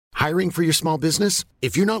Hiring for your small business?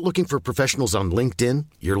 If you're not looking for professionals on LinkedIn,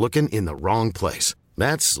 you're looking in the wrong place.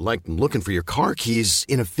 That's like looking for your car keys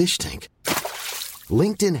in a fish tank.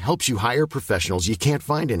 LinkedIn helps you hire professionals you can't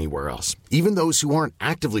find anywhere else, even those who aren't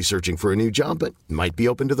actively searching for a new job but might be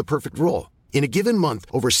open to the perfect role. In a given month,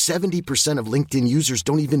 over 70% of LinkedIn users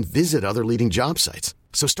don't even visit other leading job sites.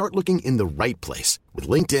 So start looking in the right place. With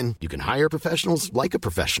LinkedIn, you can hire professionals like a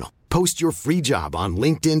professional. Post your free job on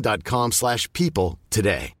linkedin.com/people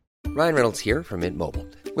today. Ryan Reynolds here from Mint Mobile.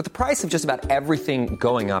 With the price of just about everything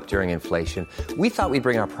going up during inflation, we thought we'd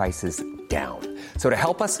bring our prices down. So to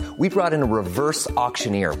help us, we brought in a reverse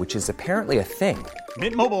auctioneer, which is apparently a thing.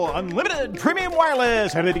 Mint Mobile Unlimited Premium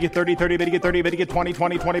Wireless. How to get 30, 30, bit to get 30, bit to get 20,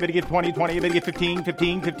 20, 20, bit to get 20, 20, bit to get 15,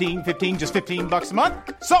 15, 15, 15, just $15 a month?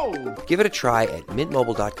 Sold! Give it a try at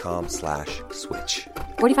mintmobile.com/switch.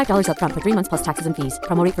 $45 up front for 3 months plus taxes and fees.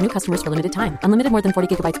 Promo rate for new customers for limited time. Unlimited more than 40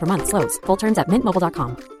 gigabytes per month. Slows full terms at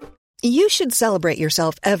mintmobile.com. You should celebrate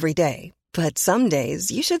yourself every day, but some days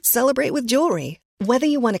you should celebrate with jewelry. Whether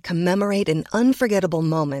you want to commemorate an unforgettable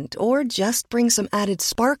moment or just bring some added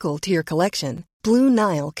sparkle to your collection, Blue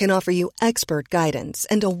Nile can offer you expert guidance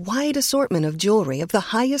and a wide assortment of jewelry of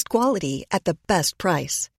the highest quality at the best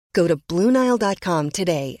price. Go to BlueNile.com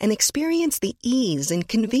today and experience the ease and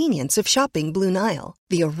convenience of shopping Blue Nile,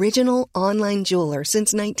 the original online jeweler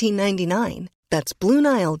since 1999. That's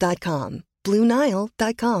BlueNile.com.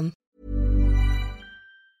 BlueNile.com.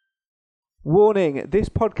 Warning, this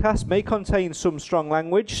podcast may contain some strong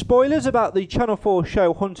language, spoilers about the Channel 4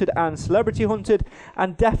 show Hunted and Celebrity Hunted,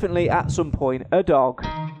 and definitely at some point a dog.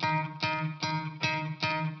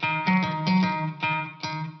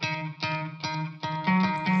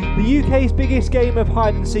 The UK's biggest game of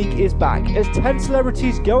hide and seek is back as 10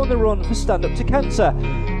 celebrities go on the run for Stand Up to Cancer.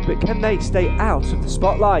 But can they stay out of the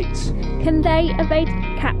spotlight? Can they evade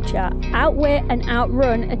capture, outwit and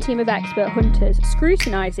outrun a team of expert hunters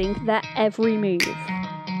scrutinising their every move?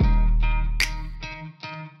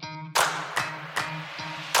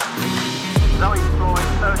 Zoe's drawing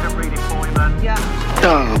surgeon reading for you, man. Yeah.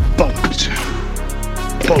 Ah, bollocks.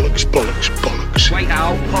 Bollocks, bollocks, bollocks. Wait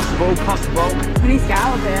out. Possible. We need to get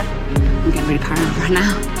out of here. I'm getting really paranoid right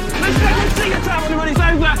now. Let's see your time when the money's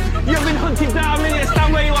over. You've been hunted down, minutes.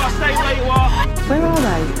 Stand where you are, stay where you are. Where are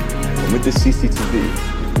they? With the CCTV,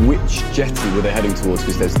 which jetty were they heading towards?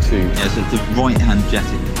 Because there's two. Yeah, so the right-hand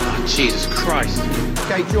jetty. Oh, Jesus Christ.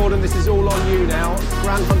 Okay, Jordan, this is all on you now.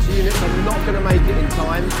 Grand Hunter units are not going to make it in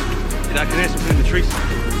time. I can hear something in the trees.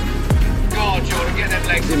 Go on, Jordan, get them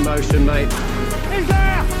legs in motion, mate. He's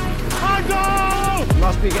there! I go!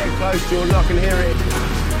 Must be getting close, Jordan, I can hear it.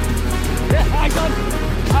 Yeah, I got it.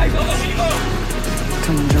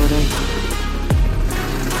 Come on, Jordan.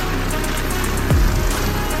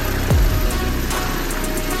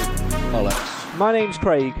 Bollocks. My name's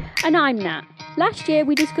Craig. And I'm Nat. Last year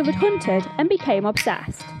we discovered Hunted and became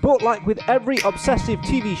obsessed. But like with every obsessive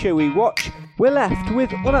TV show we watch, we're left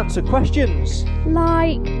with unanswered questions.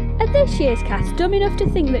 Like, are this year's cast dumb enough to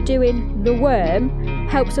think that doing The Worm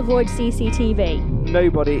helps avoid CCTV?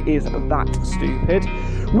 Nobody is that stupid.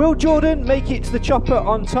 Will Jordan make it to the chopper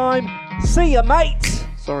on time? See ya, mate!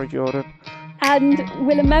 Sorry, Jordan. And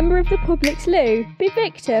will a member of the public's loo be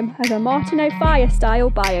victim of a Martineau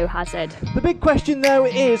Fire-style biohazard? The big question, though,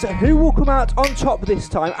 is who will come out on top this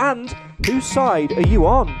time, and whose side are you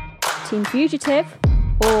on? Team Fugitive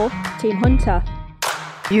or Team Hunter?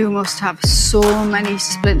 You must have so many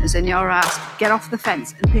splinters in your ass. Get off the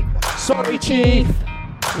fence and pick one. Sorry, Chief.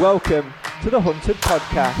 Welcome to the Hunted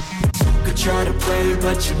Podcast. Could try to play,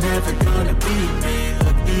 but you're never gonna beat me.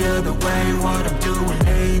 Look the other way, what I'm doing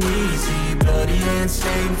ain't easy. Bloody hands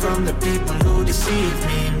stained from the people who deceive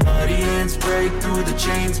me. Muddy hands break through the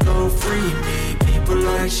chains, go free me. People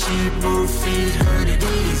like sheep move feet, hurt it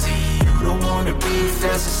easy. You don't wanna be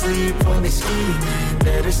fast asleep when they scheming.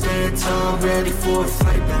 Better stand tall, ready for a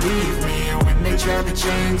fight, believe me. When they try the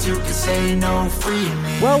chains, you can say no, free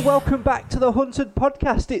me. Well, welcome back to the Hunted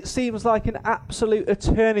Podcast. It seems like an absolute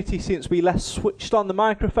eternity since we last switched on the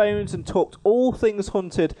microphones and talked all things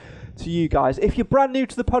Hunted to you guys. If you're brand new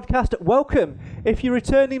to the podcast, welcome. If you're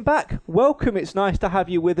returning back, welcome. It's nice to have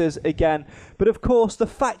you with us again. But of course, the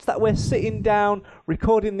fact that we're sitting down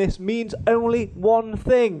recording this means only one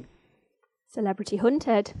thing. Celebrity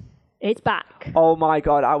Hunted. It's back. Oh my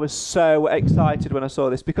God, I was so excited when I saw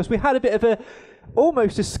this because we had a bit of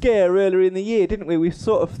almost a scare earlier in the year, didn't we? We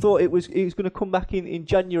sort of thought it was going to come back in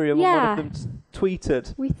January, and one of them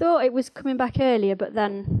tweeted. We thought it was coming back earlier, but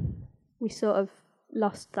then we sort of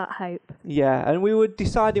lost that hope. Yeah, and we were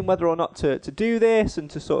deciding whether or not to do this and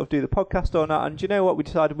to sort of do the podcast or not. And do you know what? We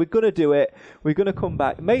decided we're going to do it. We're going to come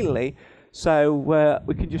back mainly So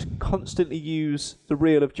we can just constantly use the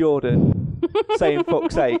reel of Jordan saying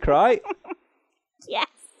fuck's sake, right? Yes.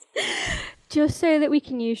 Just so that we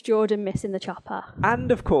can use Jordan missing the chopper.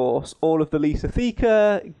 And, of course, all of the Lisa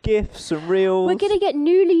Thika gifs and reels. We're going to get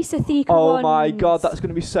new Lisa Thika ones. My God, that's going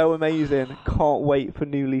to be so amazing. Can't wait for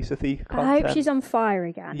new Lisa Thika content. I hope she's on fire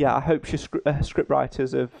again. Yeah, I hope script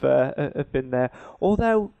writers have been there.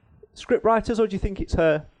 Although, script writers, or do you think it's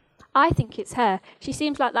her? I think it's her. She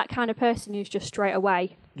seems like that kind of person who's just straight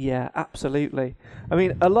away. Yeah, absolutely. I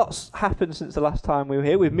mean, a lot's happened since the last time we were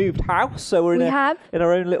here. We've moved house, so we're in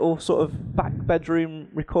our own little sort of back bedroom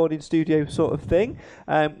recording studio sort of thing.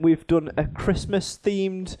 We've done a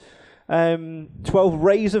Christmas-themed 12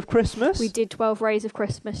 Rays of Christmas. We did 12 Rays of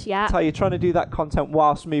Christmas, yeah. I tell you, trying to do that content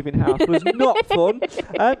whilst moving house was not fun.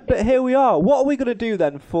 But here we are. What are we going to do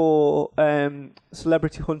then for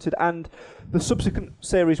Celebrity Hunted and the subsequent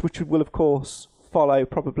series, which will, of course, follow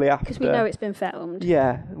probably after? Because we know it's been filmed.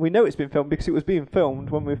 Yeah, we know it's been filmed because it was being filmed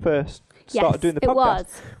when we first started doing the podcast. It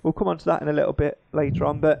was. We'll come on to that in a little bit later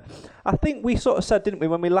on. But I think we sort of said, didn't we,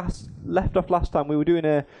 when we left off last time, we were doing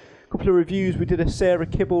a couple of reviews. We did a Sarah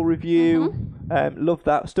Kibble review. Love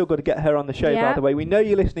that. Still got to get her on the show, by the way. We know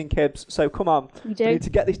you're listening, Kibs, so come on. We do. We need to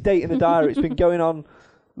get this date in the diary. It's been going on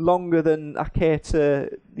longer than I care to.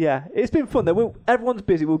 Yeah, it's been fun though. Everyone's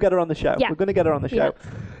busy. We'll get her on the show. We're going to get her on the show.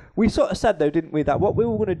 We sort of said though, didn't we, that what we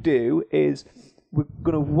were going to do is we're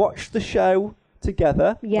going to watch the show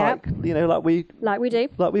together. Yeah. Like we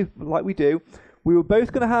do. We were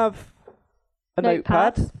both going to have a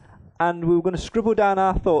notepad and we were going to scribble down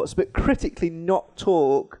our thoughts, but critically not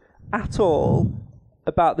talk at all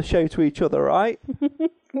about the show to each other, right?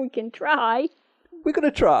 We can try. We're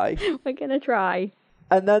going to try. We're going to try.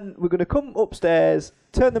 And then we're going to come upstairs,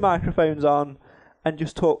 turn the microphones on, and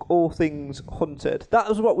just talk all things Hunted. That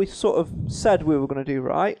was what we sort of said we were going to do,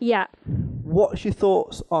 right? Yeah. What's your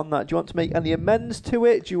thoughts on that? Do you want to make any amends to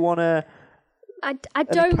it? Do you want to...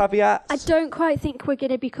 any caveats? I don't quite think we're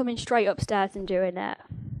going to be coming straight upstairs and doing it.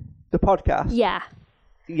 The podcast? Yeah.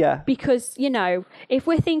 Yeah. Because, if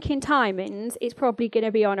we're thinking timings, it's probably going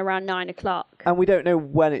to be on around 9 o'clock. And we don't know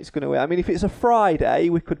when it's going to be. I mean, if it's a Friday,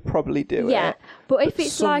 we could probably do it. Yeah, but if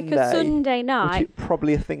it's Sunday, like a Sunday night... Which it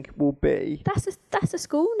probably, I think, will be. That's a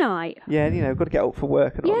school night. Yeah, got to get up for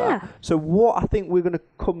work and all that. So what I think we're going to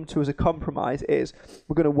come to as a compromise is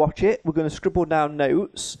we're going to watch it, we're going to scribble down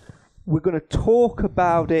notes, we're going to talk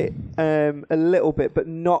about it a little bit, but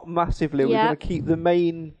not massively. We're going to keep the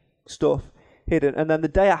main stuff hidden, and then the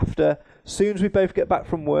day after, as soon as we both get back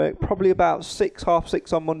from work, probably about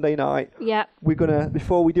 6:30 on Monday night, we're gonna,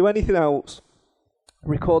 before we do anything else,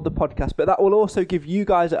 record the podcast. But that will also give you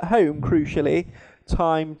guys at home, crucially,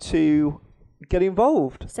 time to get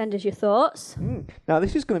involved. Send us your thoughts. Now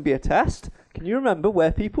this is going to be a test. Can you remember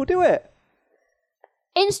where people do it?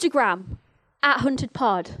 Instagram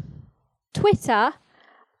 @HuntedPod, Twitter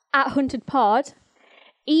 @HuntedPod,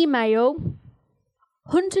 email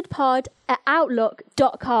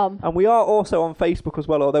huntedpod@outlook.com. And we are also on Facebook as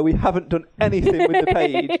well, although we haven't done anything with the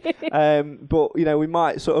page. But, we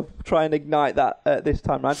might sort of try and ignite that this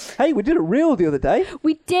time round. Hey, we did a reel the other day.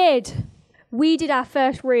 We did. We did our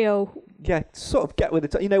first reel. Yeah, sort of get with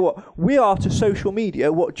it. You know what? We are to social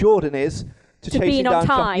media what Jordan is to chasing being on down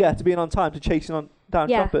time. to being on time, to chasing down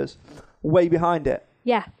choppers. Way behind it.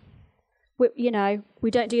 Yeah. We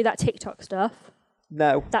don't do that TikTok stuff.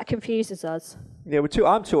 No. That confuses us. Yeah,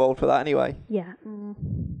 I'm too old for that anyway. Yeah.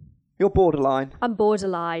 You're borderline. I'm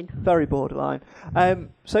borderline. Very borderline.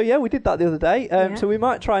 So yeah, we did that the other day. So we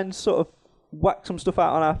might try and sort of whack some stuff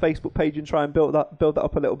out on our Facebook page and try and build that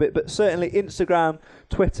up a little bit. But certainly Instagram,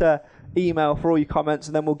 Twitter, email for all your comments,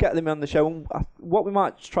 and then we'll get them on the show. And what we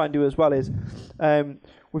might try and do as well is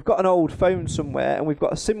we've got an old phone somewhere, and we've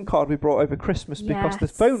got a SIM card we brought over Christmas because the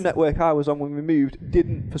phone network I was on when we moved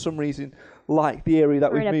didn't, for some reason, like the area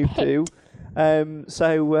that we've moved to.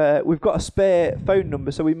 So we've got a spare phone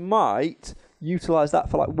number, so we might utilise that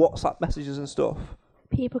for like WhatsApp messages and stuff.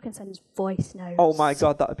 People can send us voice notes. Oh my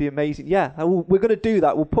God, that would be amazing. Yeah, we're going to do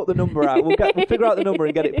that. We'll put the number out. We'll figure out the number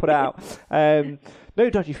and get it put out. No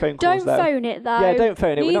dodgy phone calls, Don't phone it, though. Yeah, don't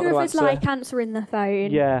phone it. We're not Neither going of us to answer. like answering the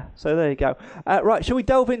phone. Yeah, so there you go. Right, shall we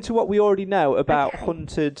delve into what we already know about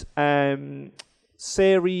Hunted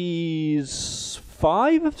Series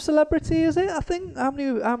 5 of Celebrity, is it? I think. How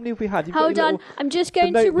many have we had? Hold on. I'm just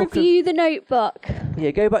going to review the notebook.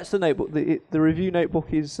 Yeah, go back to the notebook. The review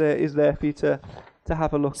notebook is there for you to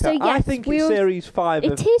have a look at. Yes, I think it's Series 5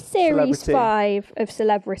 of Celebrity. It is Series 5 of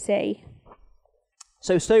Celebrity.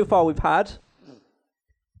 So far we've had...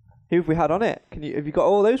 Who have we had on it? Have you got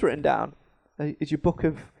all those written down? Is your book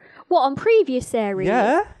of What, on previous series?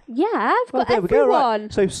 Yeah. Yeah, I've got there we go. everyone.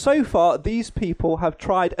 Right. So far, these people have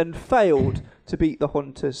tried and failed to beat the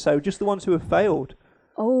Hunters. So just the ones who have failed.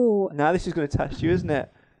 Oh. Now this is going to test you, isn't it?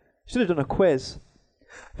 Should have done a quiz.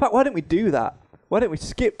 In fact, why don't we do that? Why don't we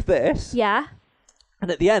skip this? Yeah. And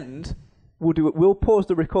at the end, we'll pause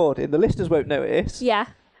the recording. The listeners won't notice. Yeah.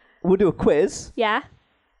 We'll do a quiz. Yeah.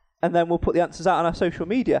 And then we'll put the answers out on our social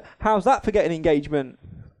media. How's that for getting engagement?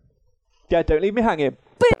 Yeah, don't leave me hanging.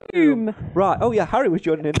 Boom! Right. Oh, yeah, Harry was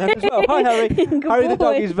joining in then as well. Hi, Harry. Harry the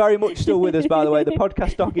dog is very much still with us, by the way. The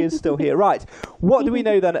podcast dog is still here. Right. What do we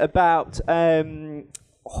know then about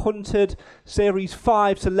Hunted Series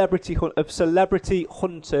 5 Celebrity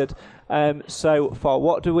Hunted so far?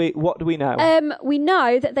 What do we know? We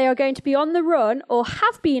know that they are going to be on the run, or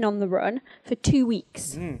have been on the run, for 2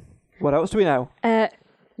 weeks. What else do we know?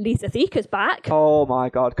 Lisa Thika's back. Oh my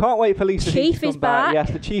God. Can't wait for Lisa Thika to come back.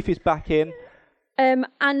 Yes, the Chief is back in.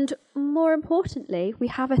 And more importantly, we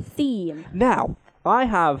have a theme. Now, I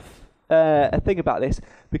have a thing about this,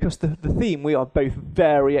 because the theme we are both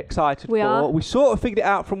very excited for. We sort of figured it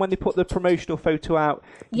out from when they put the promotional photo out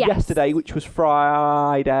yesterday, which was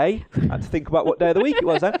Friday. I had to think about what day of the week it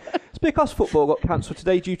was then. It's because football got cancelled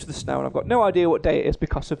today due to the snow, and I've got no idea what day it is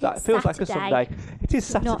because of that. It feels like a Sunday. It is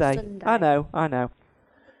Saturday. I know.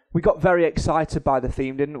 We got very excited by the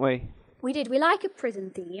theme, didn't we? We did. We like a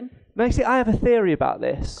prison theme. Now, you see, I have a theory about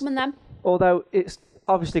this. Come on, then. Although it's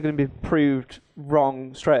obviously going to be proved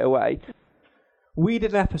wrong straight away. We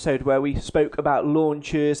did an episode where we spoke about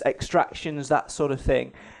launchers, extractions, that sort of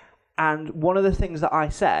thing. And one of the things that I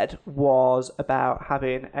said was about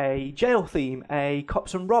having a jail theme, a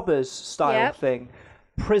cops and robbers style thing,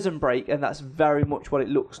 prison break, and that's very much what it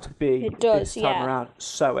looks to be this time around.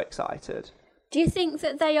 So excited. Do you think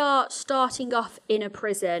that they are starting off in a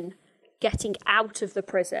prison, getting out of the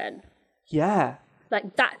prison? Yeah.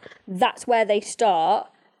 Like that's where they start,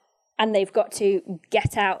 and they've got to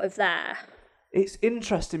get out of there. It's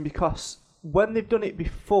interesting because when they've done it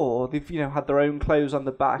before, they've had their own clothes on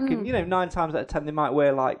the back, and 9 times out of 10 they might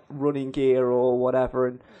wear like running gear or whatever,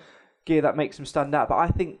 and gear that makes them stand out. But I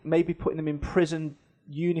think maybe putting them in prison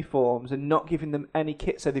uniforms and not giving them any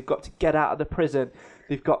kit, so they've got to get out of the prison,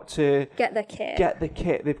 they've got to get the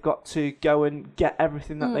kit, they've got to go and get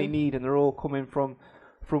everything that they need, and they're all coming from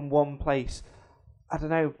one place. I don't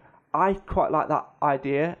know, I quite like that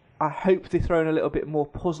idea. I hope they throw in a little bit more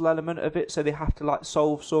puzzle element of it, so they have to like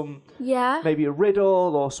solve some, maybe a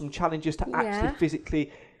riddle or some challenges to actually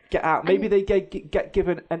physically get out. Maybe they get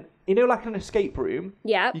given an, like an escape room.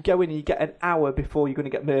 Yeah. You go in and you get an hour before you're going to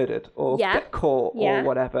get murdered or get caught or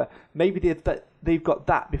whatever. Maybe they've got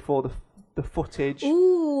that before the footage.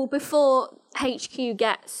 Ooh, before HQ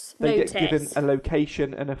gets noticed. They get given a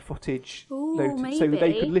location and a footage. Ooh, maybe. So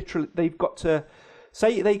they could they've got to,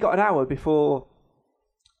 say they got an hour before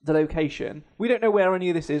the location. We don't know where any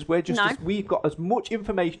of this is. We've got as much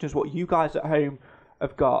information as what you guys at home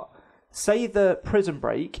have got. Say the prison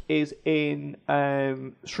break is in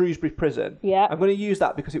Shrewsbury Prison. Yeah. I'm going to use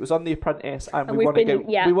that because it was on The Apprentice, and we want to go.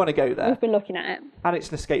 We want to go there. We've been looking at it, and it's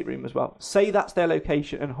an escape room as well. Say that's their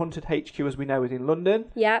location, and Hunted HQ, as we know, is in London.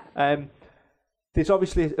 Yeah. There's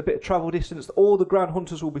obviously a bit of travel distance. All the ground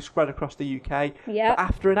hunters will be spread across the UK. Yeah. But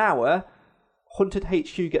after an hour, Hunted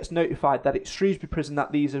HQ gets notified that it's Shrewsbury Prison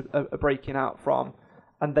that these are breaking out from,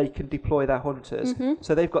 and they can deploy their hunters. Mm-hmm.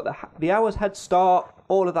 So they've got the hour's head start,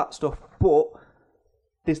 all of that stuff, but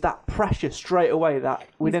there's that pressure straight away that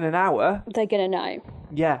within an hour they're going to know.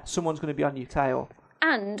 Yeah, someone's going to be on your tail.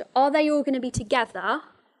 And are they all going to be together,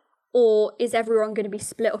 or is everyone going to be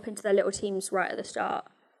split up into their little teams right at the start?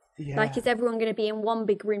 Yeah. Like, is everyone going to be in one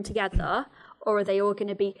big room together, or are they all going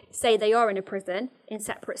to be, say they are in a prison, in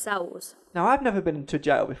separate cells? Now, I've never been to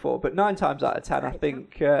jail before, but 9 times out of 10, I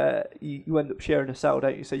think you end up sharing a cell,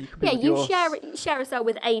 don't you? So you could be share a cell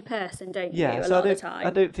with a person, don't you? Yeah, so a lot of the time.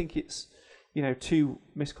 I don't think it's too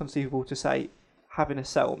misconceivable to say having a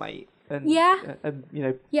cellmate and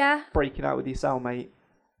breaking out with your cellmate.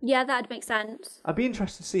 Yeah, that'd make sense. I'd be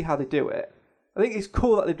interested to see how they do it. I think it's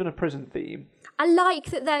cool that they've done a prison theme. I like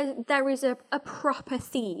that there is a proper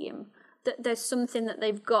theme, that there's something that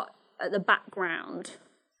they've got at the background.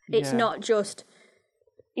 It's not just,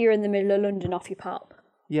 you're in the middle of London, off you pop.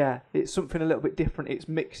 Yeah, it's something a little bit different. It's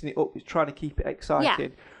mixing it up. It's trying to keep it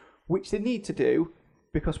exciting, which they need to do,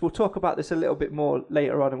 because we'll talk about this a little bit more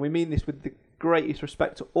later on, and we mean this with the greatest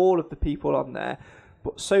respect to all of the people on there,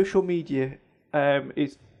 but social media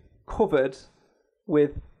is covered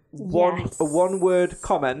with a one-word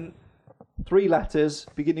comment, 3 letters,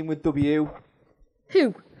 beginning with W.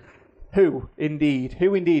 Who? Who indeed?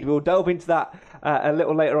 We'll delve into that a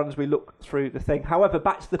little later on as we look through the thing. However,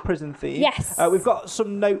 back to the prison theme. Yes. We've got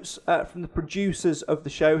some notes from the producers of the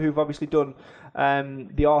show who've obviously done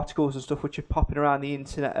the articles and stuff which are popping around the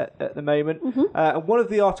internet at the moment. And one of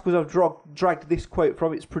the articles I've dragged this quote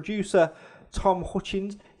from, it's producer Tom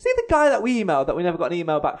Hutchins. Is he the guy that we emailed that we never got an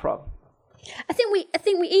email back from? I think we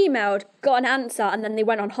emailed, got an answer, and then they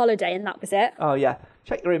went on holiday, and that was it. Oh yeah,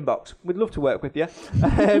 check your inbox. We'd love to work with you.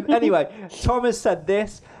 Anyway, Tom has said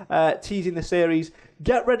this, teasing the series.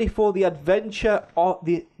 Get ready for the adventures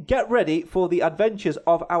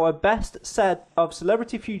of our best set of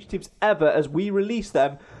celebrity fugitives ever as we release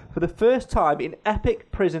them for the first time in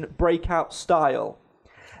epic prison breakout style.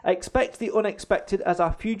 Expect the unexpected as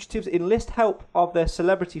our fugitives enlist help of their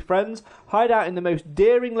celebrity friends, hide out in the most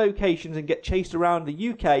daring locations and get chased around the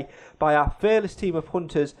UK by our fearless team of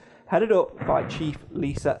hunters headed up by Chief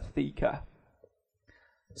Lisa Thieker.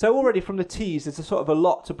 So already from the tease, there's a sort of a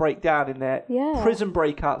lot to break down in there. Yeah. Prison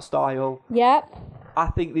breakout style. Yep. I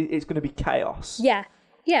think it's going to be chaos. Yeah.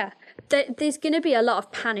 There's going to be a lot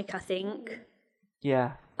of panic, I think.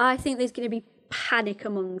 Yeah. I think there's going to be panic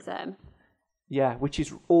among them. Yeah, which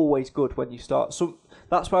is always good when you start. So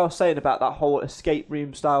that's what I was saying about that whole escape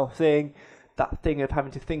room style thing, that thing of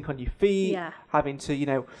having to think on your feet, having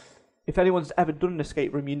to, if anyone's ever done an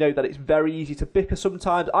escape room, you know that it's very easy to bicker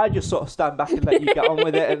sometimes. I just sort of stand back and let you get on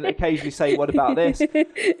with it and occasionally say, what about this?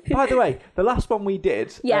 By the way, the last one we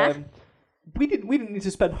did, we didn't need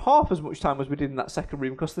to spend half as much time as we did in that second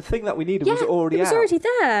room because the thing that we needed was already out. It was already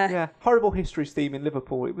there. Yeah, horrible histories theme in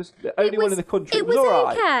Liverpool. It was the only one in the country. It was all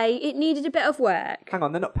right. okay. It needed a bit of work. Hang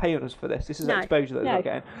on, they're not paying us for this. This is exposure that they're not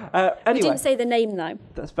getting. We didn't say the name though.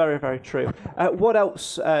 That's very, very true. What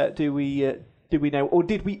else do we know, or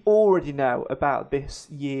did we already know about this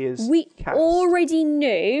year's cast? Already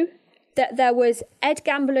knew that there was Ed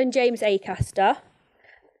Gamble and James Acaster,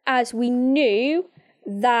 as we knew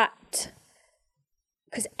that.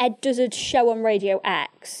 Because Ed does a show on Radio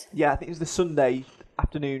X. Yeah, I think it was the Sunday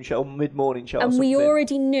afternoon show, mid-morning show. And we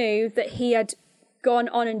already knew that he had gone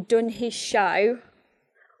on and done his show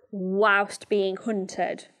whilst being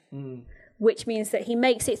hunted, which means that he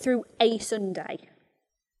makes it through a Sunday.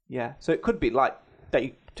 Yeah, so it could be like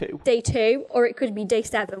day 2. Day 2, or it could be day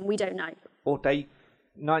 7, we don't know. Or day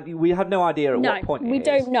 90, we have no idea at what point we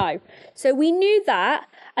don't know. So we knew that,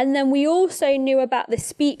 and then we also knew about the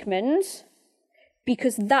Speakmans,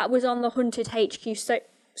 because that was on the Hunted HQ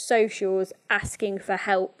socials asking for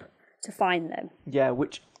help to find them. Yeah,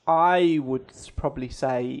 which I would probably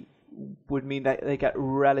say would mean that they get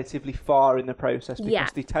relatively far in the process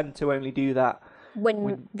because they tend to only do that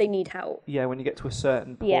when they need help. Yeah, when you get to a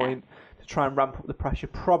certain point to try and ramp up the pressure,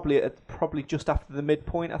 probably just after the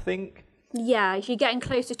midpoint, I think. Yeah, you're getting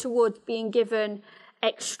closer towards being given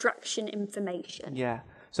extraction information. Yeah.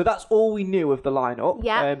 So that's all we knew of the lineup.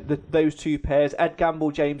 Yeah. Those two pairs. Ed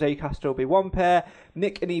Gamble, James Acaster will be one pair.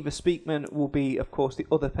 Nick and Eva Speakman will be, of course, the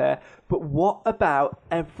other pair. But what about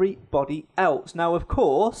everybody else? Now, of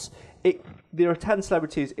course, there are 10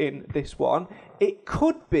 celebrities in this one. It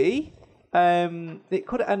could be... it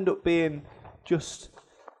could end up being just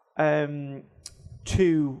 2,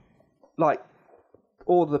 like,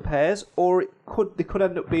 all the pairs, or they could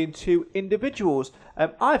end up being 2 individuals.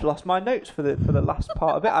 I've lost my notes for the last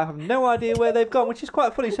part of it. I have no idea where they've gone, which is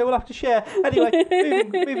quite funny, so we'll have to share. Anyway,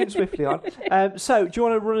 moving swiftly on. So, do you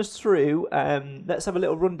want to run us through, let's have a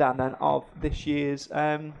little rundown then of this year's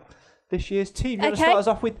team. Do you want to start us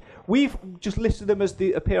off with, we've just listed them as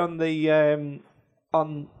they appear on the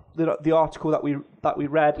article that we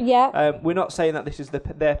read. Yeah. We're not saying that this is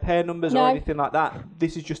their pair numbers or anything like that.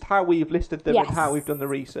 This is just how we've listed them and how we've done the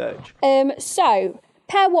research. So,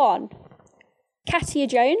 pair 1, Katia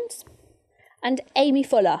Jones and Amy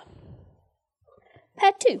Fuller.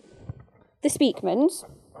 Pair 2, the Speakmans,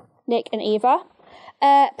 Nick and Eva.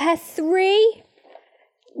 Pair 3,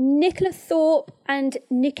 Nicola Thorpe and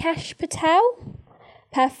Nikesh Patel.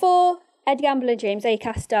 Pair 4, Ed Gamble and James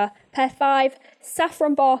Acaster. Pair 5,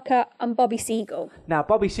 Saffron Barker and Bobby Seagull. Now,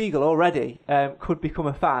 Bobby Seagull already could become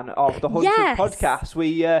a fan of the Hunted podcast.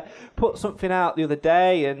 We put something out the other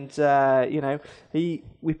day, and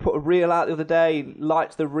we put a reel out the other day. He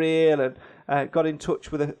liked the reel and got in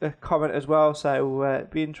touch with a comment as well. So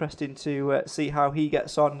it'd be interesting to see how he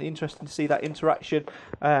gets on. Interesting to see that interaction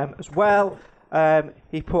as well.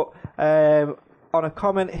 He put on a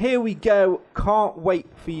comment, here we go, can't wait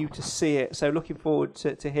for you to see it. So looking forward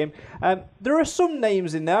to him. There are some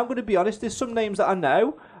names in there, I'm going to be honest. There's some names that I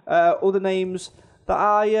know, other names that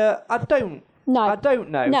I don't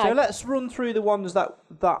know. No. So let's run through the ones that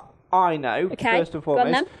I know, first and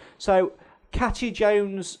foremost. So Katia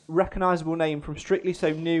Jones, recognisable name from Strictly,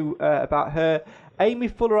 so knew about her. Amy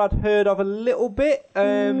Fuller I'd heard of a little bit.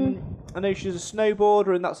 I know she's a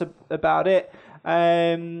snowboarder, and that's about it.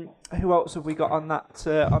 Who else have we got on that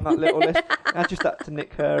little list? I just had to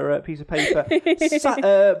nick her piece of paper.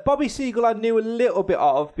 Bobby Seagull I knew a little bit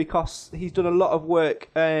of because he's done a lot of work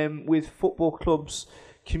with football clubs'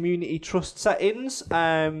 community trust settings,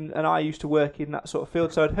 and I used to work in that sort of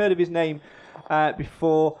field, so I'd heard of his name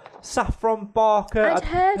before. Saffron Barker I'd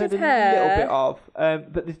heard of a little bit of,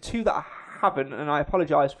 but the two that I haven't, and I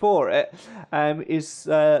apologise for it, is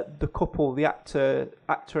the couple, the actor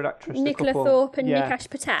and actress, Nicola Thorpe and Nikesh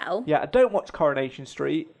Patel. Yeah, I don't watch Coronation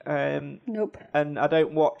Street. Nope. And I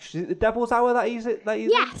don't watch, is it The Devil's Hour that he's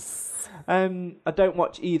Yes. I don't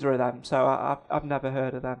watch either of them, so I've never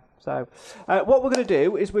heard of them. So what we're going to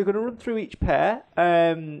do is we're going to run through each pair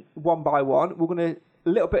one by one. We're going to a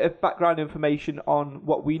little bit of background information on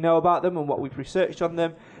what we know about them and what we've researched on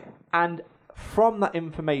them, and from that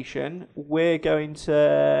information we're going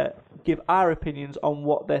to give our opinions on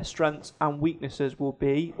what their strengths and weaknesses will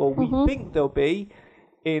be, or we think they'll be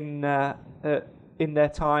in their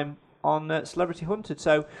time on Celebrity Hunted.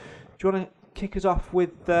 So do you want to kick us off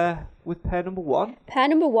with pair number one? Pair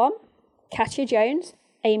number one, Katia Jones,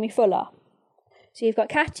 Amy Fuller. So you've got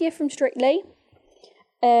Katia from Strictly.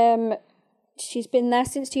 She's been there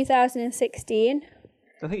since 2016.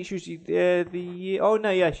 I think she was the year. Oh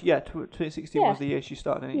no, 2016 was the year she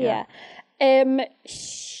started. Yeah.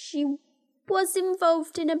 She was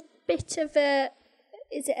involved in a bit of a.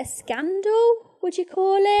 Is it a scandal? Would you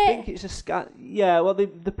call it? I think it's a scandal. Yeah. Well,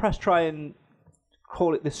 the press try and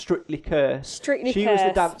call it the Strictly curse. She was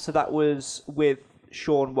the dancer that was with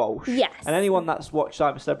Sean Walsh. Yes. And anyone that's watched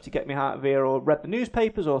I'm a Celebrity, Get Me Out of Here, or read the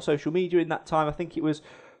newspapers or social media in that time, I think it was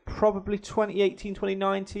probably 2018,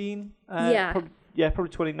 2019. Probably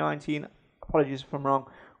 2019. Apologies if I'm wrong.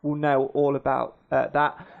 We'll know all about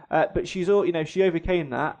that. But she overcame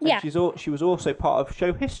that. Yeah. And she was also part of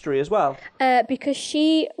show history as well. Because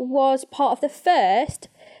she was part of the first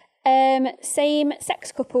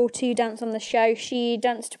same-sex couple to dance on the show. She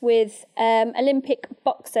danced with Olympic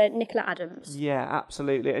boxer Nicola Adams. Yeah,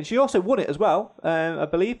 absolutely. And she also won it as well, I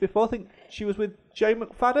believe, before. I think she was with Joe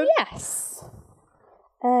McFadden. Yes.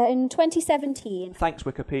 In 2017. Thanks,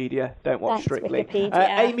 Wikipedia. Don't watch Strictly.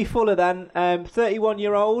 Wikipedia. Amy Fuller then,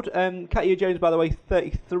 31-year-old. Katia Jones, by the way,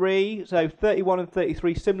 33. So 31 and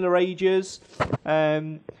 33, similar ages.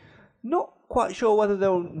 Not quite sure whether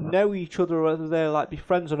they'll know each other or whether they'll be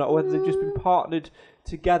friends or not, or whether they've just been partnered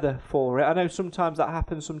together for it. I know sometimes that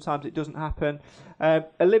happens, sometimes it doesn't happen.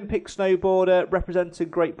 Olympic snowboarder,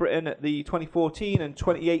 represented Great Britain at the 2014 and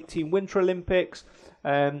 2018 Winter Olympics.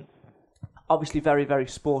 Obviously very, very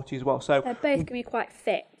sporty as well. So they're both going to be quite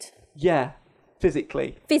fit. Yeah,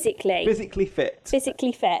 physically fit.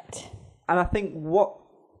 And I think what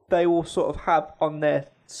they will sort of have on their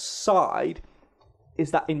side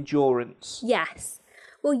is that endurance. Yes.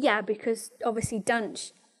 Well, yeah, because obviously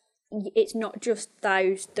dance, it's not just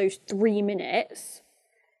those 3 minutes.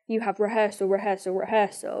 You have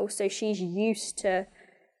rehearsal. So she's used to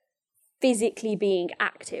physically being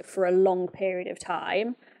active for a long period of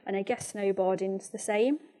time. And I guess snowboarding's the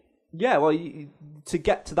same. Yeah, well, to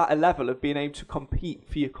get to that level of being able to compete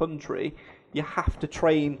for your country, you have to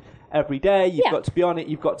train every day. You've got to be on it.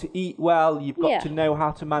 You've got to eat well. You've got to know how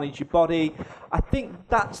to manage your body. I think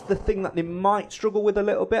that's the thing that they might struggle with a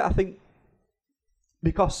little bit. I think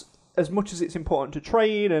because as much as it's important to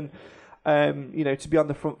train and to be on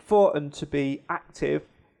the front foot and to be active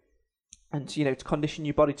and to condition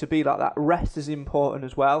your body to be like that, rest is important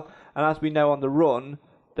as well. And as we know on the run,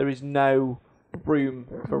 there is no room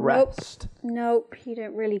for rest. Nope, you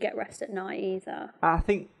don't really get rest at night either. I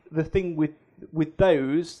think the thing with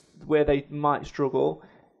those where they might struggle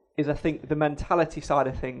is, I think, the mentality side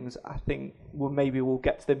of things. I think we'll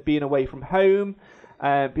get to them being away from home,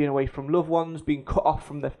 being away from loved ones, being cut off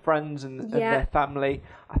from their friends and their family.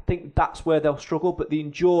 I think that's where they'll struggle. But the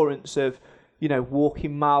endurance of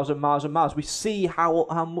walking miles and miles and miles. We see how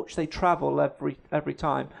much they travel every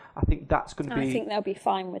time. I think that's going to be... I think they'll be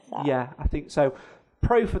fine with that. Yeah, I think so.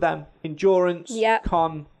 Pro for them, endurance,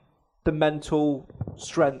 con, the mental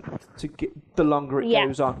strength to get the longer it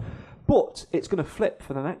goes on. But it's going to flip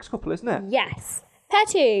for the next couple, isn't it? Yes. Pair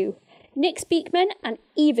 2, Nick Speakman and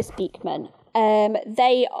Eva Speakman.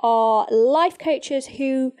 They are life coaches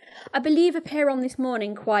who I believe appear on This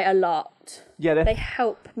Morning quite a lot. Yeah, they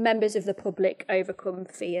help members of the public overcome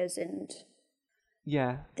fears and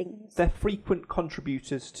things. They're frequent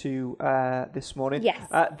contributors to This Morning. Yes.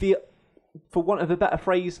 For want of a better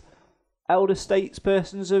phrase, elder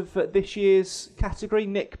statespersons of this year's category.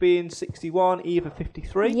 Nick being 61, Eva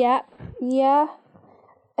 53. Yeah.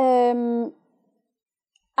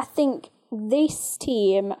 I think this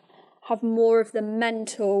team have more of the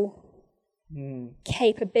mental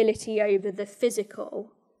capability over the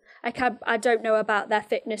physical. I don't know about their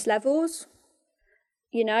fitness levels.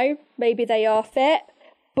 Maybe they are fit,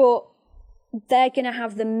 but they're going to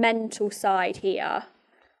have the mental side here.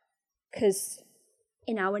 Because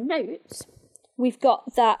in our notes, we've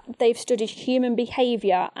got that they've studied human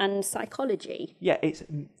behaviour and psychology. Yeah, it's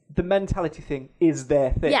the mentality thing is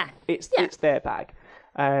their thing. Yeah. It's their bag.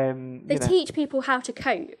 They teach people how to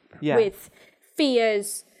cope with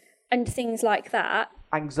fears and things like that.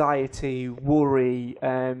 Anxiety, worry,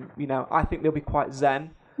 I think they'll be quite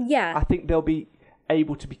zen. Yeah. I think they'll be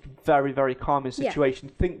able to be very, very calm in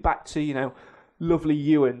situations. Yeah. Think back to, lovely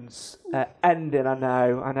Ewan's ending, I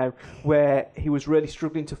know, where he was really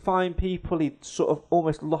struggling to find people. He'd sort of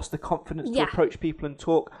almost lost the confidence to approach people and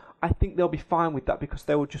talk. I think they'll be fine with that because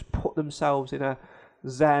they will just put themselves in a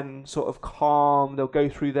zen, sort of calm. They'll go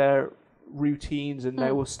through their routines and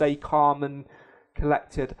they will stay calm and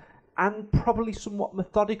collected and probably somewhat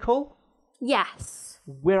methodical. Yes.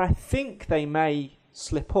 Where I think they may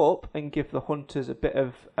slip up and give the hunters a bit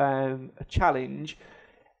of a challenge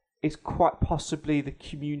is quite possibly the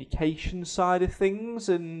communication side of things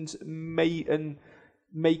and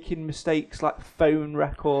making mistakes like phone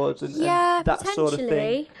records and that sort of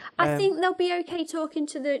thing. I think they'll be okay talking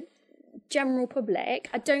to the general public.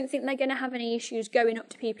 I don't think they're going to have any issues going up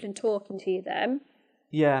to people and talking to them.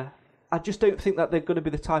 Yeah. I just don't think that they're going to be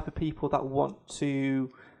the type of people that want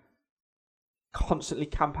to constantly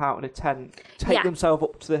camp out in a tent, take themselves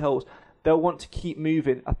up to the hills. They'll want to keep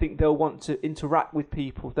moving. I think they'll want to interact with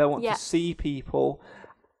people. They'll want to see people.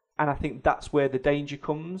 And I think that's where the danger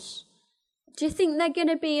comes. Do you think they're going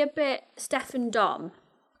to be a bit Steph and Dom?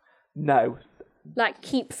 No. Like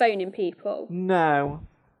keep phoning people? No.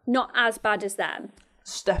 Not as bad as them?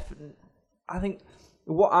 I think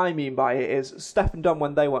what I mean by it is Steph and Dom,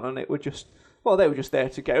 when they went on it, were just there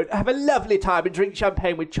to go have a lovely time and drink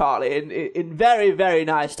champagne with Charlie in very, very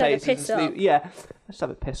nice places. Yeah, just have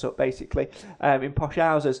a piss up, basically, in posh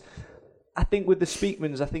houses. I think with the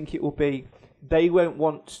Speakmans, I think it will be, they won't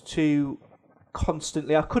want to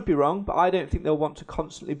constantly, I could be wrong, but I don't think they'll want to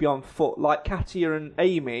constantly be on foot. Like Katia and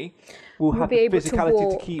Amy will have the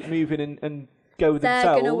physicality to keep moving and go themselves.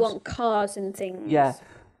 They're going to want cars and things. Yeah,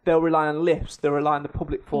 they'll rely on lifts, they'll rely on the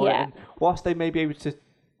public for it. And whilst they may be able to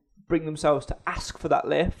bring themselves to ask for that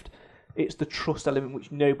lift, it's the trust element which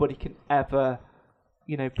nobody can ever,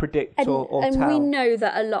 predict or tell. And we know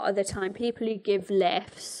that a lot of the time, people who give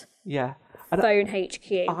lifts phone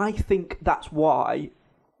HQ. I think that's why.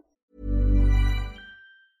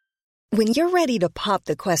 When you're ready to pop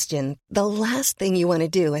the question, the last thing you want to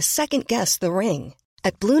do is second-guess the ring.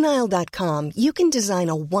 At BlueNile.com, you can design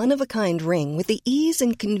a one-of-a-kind ring with the ease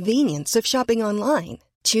and convenience of shopping online.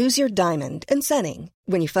 Choose your diamond and setting.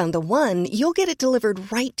 When you find the one, you'll get it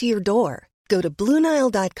delivered right to your door. Go to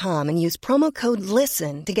BlueNile.com and use promo code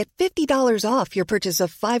LISTEN to get $50 off your purchase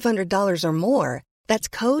of $500 or more. That's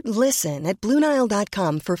code LISTEN at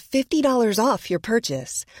BlueNile.com for $50 off your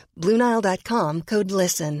purchase. BlueNile.com, code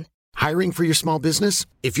LISTEN. Hiring for your small business?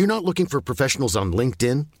 If you're not looking for professionals on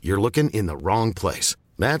LinkedIn, you're looking in the wrong place.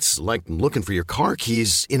 That's like looking for your car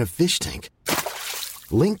keys in a fish tank.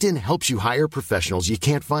 LinkedIn helps you hire professionals you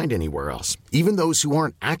can't find anywhere else, even those who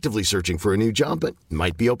aren't actively searching for a new job but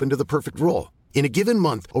might be open to the perfect role. In a given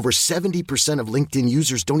month, over 70% of LinkedIn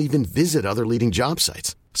users don't even visit other leading job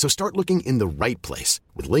sites. So start looking in the right place.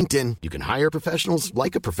 With LinkedIn, you can hire professionals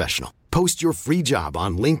like a professional. Post your free job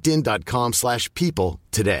on linkedin.com/people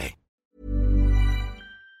today.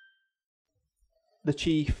 The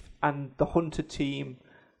Chief and the Hunter team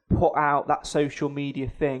put out that social media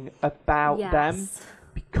thing about them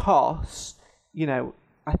because,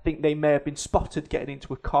 I think they may have been spotted getting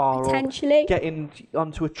into a car or getting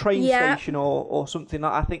onto a train station or something.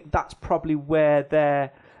 I think that's probably where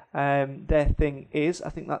their thing is. I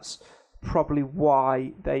think that's probably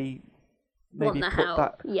why they maybe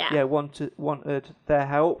wanted their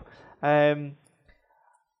help.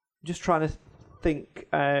 Just trying to think.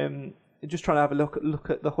 Just trying to have a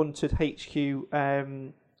look at the Hunted HQ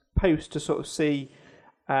post to sort of see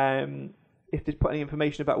if they'd put any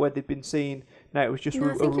information about where they'd been seen. No, it was just a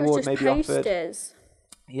reward maybe offered.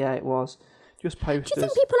 Yeah, it was. Just posters. Do you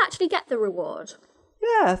think people actually get the reward?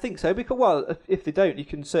 Yeah, I think so. Because, if they don't, you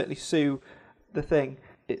can certainly sue the thing.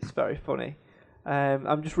 It's very funny.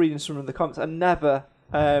 I'm just reading some of the comments. I never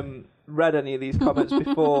read any of these comments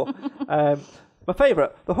before. My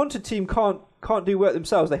favourite, the Hunted team can't can't do work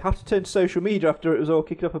themselves. They have to turn to social media after it was all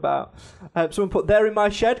kicked up about. Someone put, "They're in my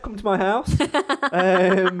shed. Come to my house."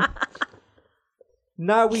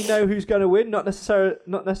 Now we know who's going to win. Not necessarily.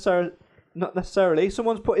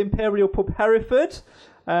 Someone's put Imperial Pub Hereford.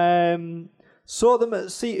 Saw them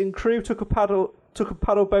at Seaton Crew. Took a paddle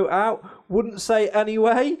boat out. Wouldn't say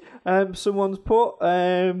anyway. Someone's put.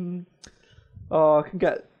 I can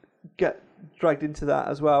get dragged into that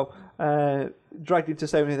as well. Dragged into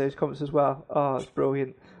so many of those comments as well. Oh, it's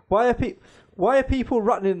brilliant. Why are people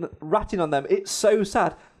ratting on them? It's so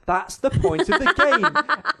sad. That's the point of the game.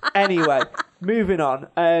 Anyway, moving on.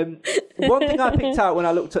 One thing I picked out when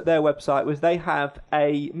I looked at their website was they have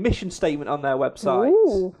a mission statement on their website.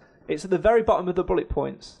 Ooh. It's at the very bottom of the bullet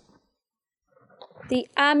points.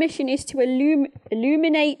 Our mission is to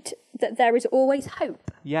illuminate that there is always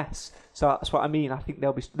hope. Yes, so that's what I mean. I think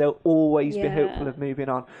they'll always be hopeful of moving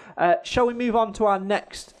on. Shall we move on to our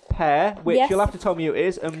next pair, which you'll have to tell me who it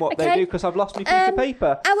is and what they do, because I've lost my piece of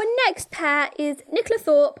paper. Our next pair is Nicola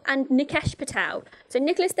Thorpe and Nikesh Patel. So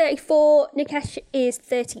Nicola's 34, Nikesh is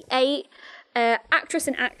 38. Actress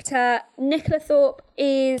and actor. Nicola Thorpe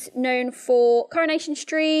is known for Coronation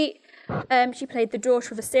Street. She played the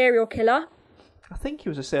daughter of a serial killer. I think he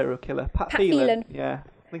was a serial killer. Pat Phelan. Yeah,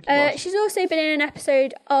 I think he was. She's also been in an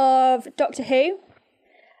episode of Doctor Who.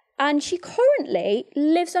 And she currently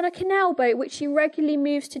lives on a canal boat, which she regularly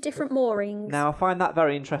moves to different moorings. Now, I find that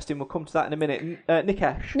very interesting. We'll come to that in a minute.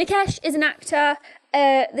 Nikesh. Nikesh is an actor.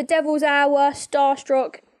 The Devil's Hour,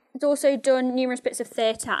 Starstruck. He's also done numerous bits of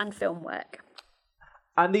theatre and film work.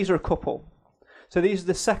 And these are a couple. So these are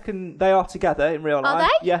the second... They are together in real life. Are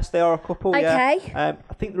they? Yes, they are a couple, Okay. Yeah.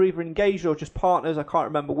 I think they're either engaged or just partners. I can't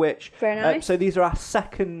remember which. Very nice. So these are our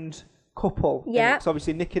second couple. Yeah. So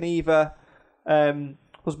obviously Nick and Eva...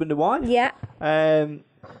 husband and wife. Yeah.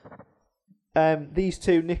 These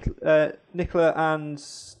two, Nicola and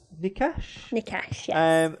Nikesh. Nikesh,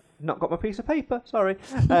 yes. Not got my piece of paper, sorry.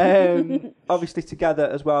 Obviously together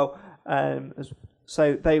as well.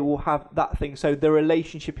 So they will have that thing. So the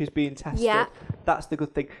relationship is being tested. Yeah. That's the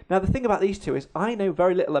good thing. Now the thing about these two is I know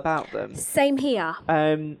very little about them. Same here.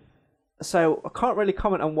 So I can't really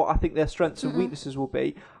comment on what I think their strengths and weaknesses will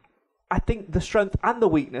be. I think the strength and the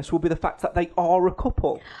weakness will be the fact that they are a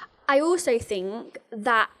couple. I also think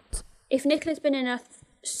that if Nicola's been in a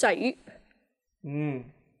soap,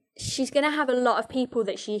 she's going to have a lot of people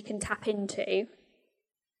that she can tap into.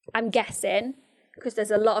 I'm guessing, because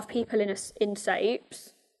there's a lot of people in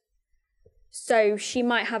soaps. So she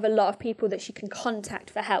might have a lot of people that she can contact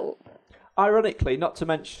for help. Ironically, not to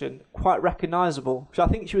mention, quite recognisable. So I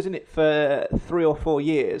think she was in it for 3 or 4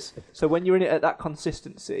 years. So when you're in it at that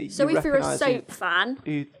consistency... So if you're a soap fan,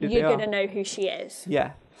 you're going to know who she is.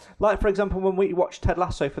 Yeah. Like, for example, when we watched Ted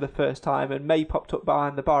Lasso for the first time and May popped up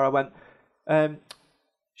behind the bar, I went,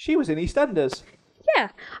 she was in EastEnders. Yeah.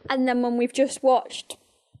 And then when we've just watched...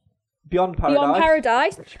 Beyond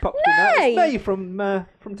Paradise. She popped in there. It's May from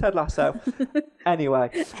Ted Lasso.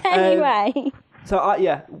 Anyway. So,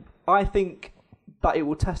 I think that it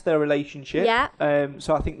will test their relationship. Yeah.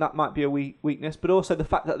 So I think that might be a weakness. But also the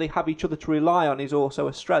fact that they have each other to rely on is also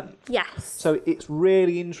a strength. Yes. So it's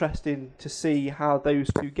really interesting to see how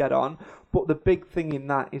those two get on. But the big thing in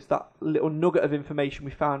that is that little nugget of information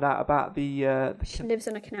we found out about the she lives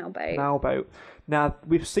on a canal boat. Now,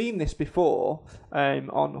 we've seen this before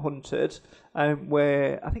on Hunted,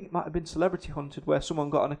 where I think it might have been Celebrity Hunted, where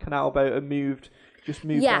someone got on a canal boat and moved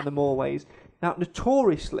down the moorways. Now,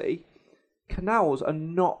 notoriously, canals are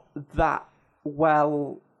not that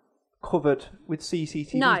well covered with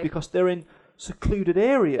CCTVs because they're in secluded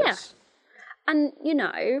areas. Yeah. And,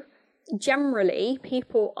 generally,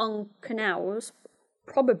 people on canals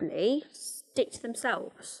probably stick to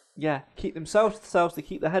themselves. Yeah, keep themselves to themselves, they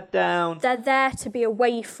keep their head down. They're there to be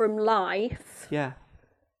away from life. Yeah.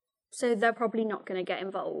 So they're probably not going to get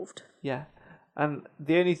involved. Yeah. And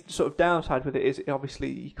the only sort of downside with it is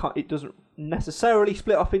obviously it doesn't necessarily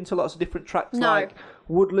split off into lots of different tracks like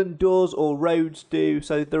woodland does or roads do.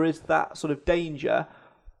 So there is that sort of danger.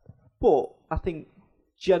 But I think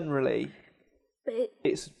generally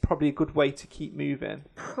it's probably a good way to keep moving.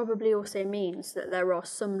 Probably also means that there are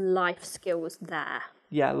some life skills there.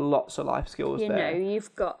 Yeah, lots of life skills there.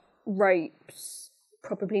 You've got ropes,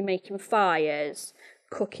 probably making fires,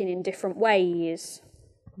 cooking in different ways.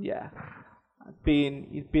 Yeah.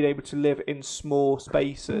 Being able to live in small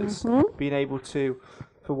spaces, being able to,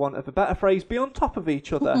 for want of a better phrase, be on top of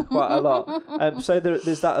each other quite a lot. So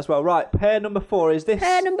there's that as well. Right, pair number 4 is this.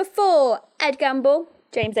 Pair number 4, Ed Gamble,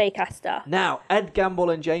 James Acaster. Now, Ed Gamble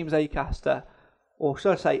and James Acaster. or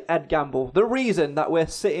should I say Ed Gamble, the reason that we're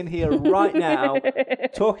sitting here right now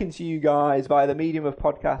talking to you guys via the medium of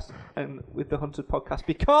podcast and with the Hunted podcast,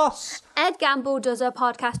 because Ed Gamble does a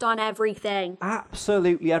podcast on everything.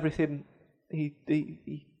 Absolutely everything.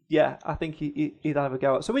 I think he'd have a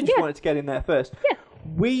go at. So we just wanted to get in there first.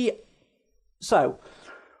 Yeah. So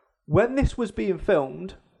when this was being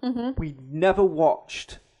filmed, we never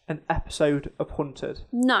watched an episode of Hunted.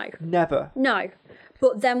 No. Never. No.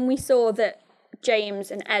 But then we saw that James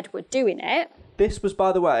and Ed were doing it. This was,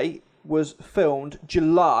 by the way, was filmed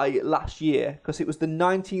July last year, because it was the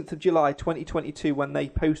 19th of July 2022 when they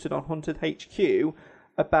posted on Hunted HQ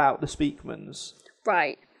about the Speakmans.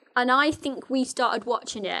 Right. And I think we started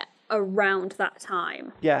watching it around that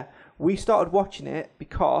time. Yeah. We started watching it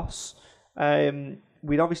because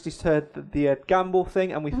we'd obviously heard the Ed Gamble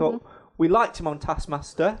thing, and we thought we liked him on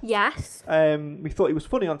Taskmaster. Yes. We thought he was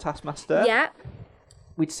funny on Taskmaster. Yeah.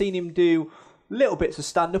 We'd seen him do little bits of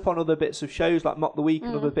stand-up on other bits of shows like Mock the Week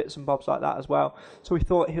and other bits and bobs like that as well. So we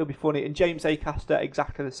thought he'll be funny. And James Acaster,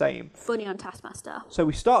 exactly the same. Funny on Taskmaster. So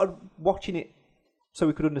we started watching it so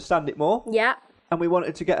we could understand it more. Yeah. And we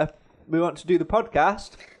wanted to do the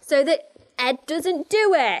podcast so that Ed doesn't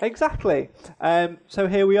do it. Exactly. So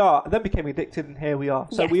here we are. And then became addicted, and here we are.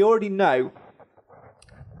 So we already know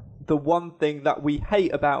the one thing that we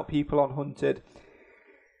hate about people on Hunted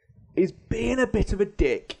is being a bit of a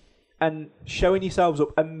dick and showing yourselves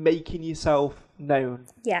up and making yourself known.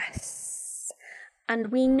 Yes. And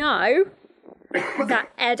we know that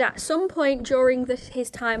Ed, at some point during his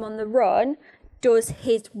time on the run, does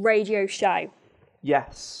his radio show.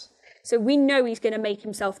 Yes. So we know he's going to make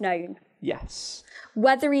himself known. Yes.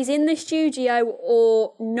 Whether he's in the studio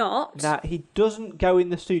or not. Now, he doesn't go in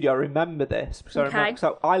the studio. I remember this. So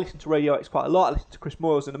I listen to Radio X quite a lot. I listen to Chris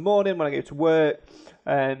Moyles in the morning when I go to work.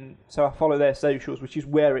 So I follow their socials, which is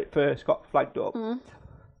where it first got flagged up.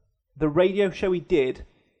 The radio show he did,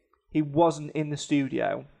 he wasn't in the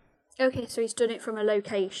studio. Okay, so he's done it from a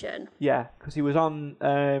location. Yeah, because he was on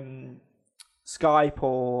Skype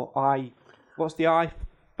or what's the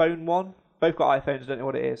iPhone one? Both got iPhones, I don't know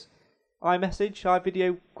what it is. iMessage,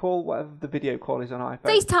 iVideo call, whatever the video call is on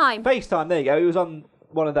iPhone. FaceTime, there you go. He was on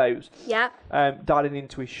one of those. Yeah. Dialing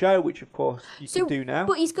into his show, which of course you can do now.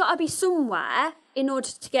 But he's got to be somewhere in order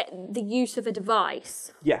to get the use of a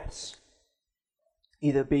device. Yes.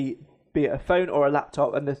 Either be it a phone or a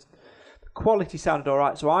laptop, and the quality sounded all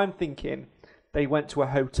right. So I'm thinking they went to a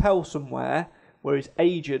hotel somewhere where his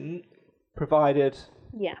agent provided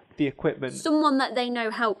the equipment. Someone that they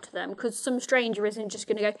know helped them, because some stranger isn't just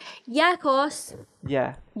going to go, yeah, of course.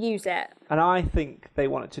 Yeah. Use it. And I think they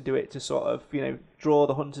wanted to do it to sort of, draw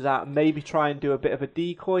the hunters out and maybe try and do a bit of a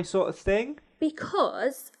decoy sort of thing.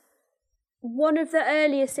 Because one of the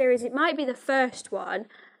earlier series, it might be the first one,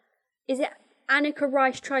 is it Annika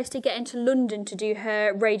Rice tries to get into London to do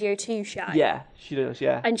her Radio 2 show? Yeah, she does,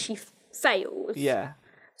 yeah. And she fails. Yeah.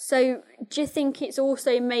 So do you think it's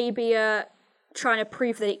also maybe trying to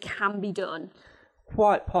prove that it can be done?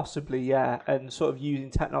 Quite possibly, yeah. And sort of using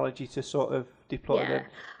technology to sort of deploy them.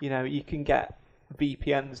 You can get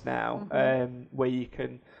VPNs now where you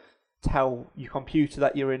can tell your computer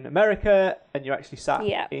that you're in America and you're actually sat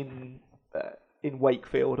in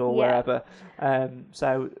Wakefield or wherever.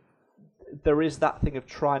 So there is that thing of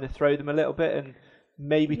trying to throw them a little bit and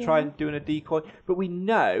maybe try and doing a decoy. But we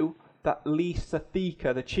know that Lisa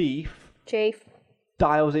Thika, the chief,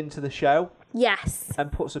 dials into the show. Yes.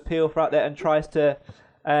 And puts appeal for out there and tries to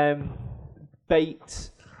bait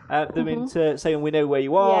them into saying we know where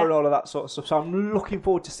you are and all of that sort of stuff. So I'm looking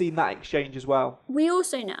forward to seeing that exchange as well. We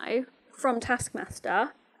also know from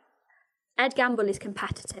Taskmaster, Ed Gamble is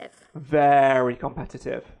competitive. Very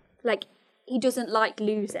competitive. Like, he doesn't like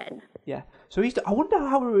losing. Yeah. So I wonder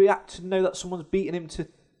how he would react to know that someone's beating him to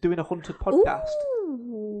doing a Hunted podcast.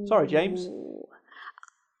 Ooh. Sorry, James.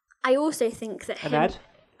 I also think that Ed?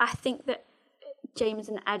 I think that James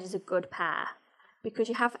and Ed is a good pair, because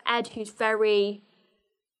you have Ed, who's very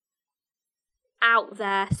out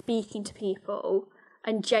there speaking to people,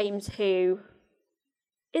 and James, who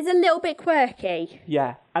is a little bit quirky.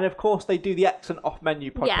 Yeah, and of course they do the excellent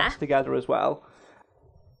Off-Menu podcast together as well.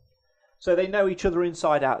 So they know each other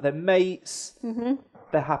inside out. They're mates.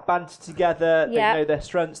 They have banter together. They know their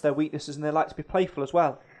strengths, their weaknesses, and they like to be playful as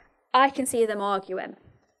well. I can see them arguing.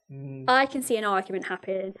 I can see an argument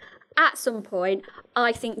happening. At some point,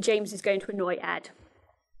 I think James is going to annoy Ed.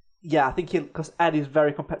 Yeah, I think because Ed is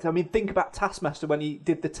very competitive. I mean, think about Taskmaster when he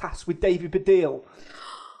did the task with David Baddiel.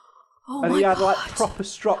 Oh and my he had God. proper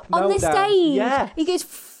strop on meltdowns. the stage. Yeah. He goes,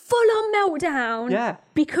 full-on meltdown. Yeah.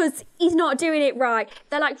 Because he's not doing it right.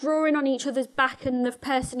 They're like drawing on each other's back, and the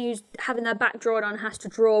person who's having their back drawn on has to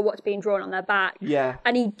draw what's being drawn on their back. Yeah.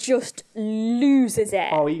 And he just loses it.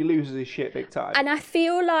 Oh, he loses his shit big time. And I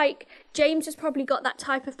feel like James has probably got that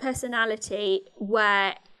type of personality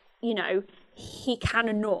where, you know, he can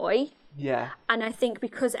annoy. Yeah. And I think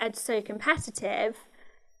because Ed's so competitive,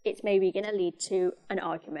 it's maybe going to lead to an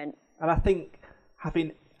argument. And I think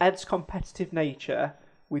having Ed's competitive nature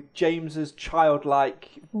with James's childlike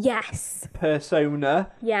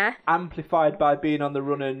persona, amplified by being on the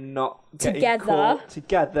run and not getting caught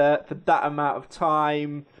together for that amount of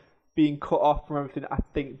time, being cut off from everything, I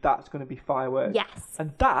think that's going to be fireworks. Yes.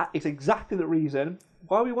 And that is exactly the reason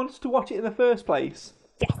why we wanted to watch it in the first place.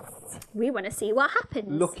 Yes. We want to see what happens.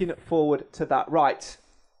 Looking forward to that. Right.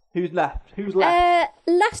 Who's left?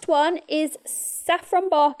 Last one is Saffron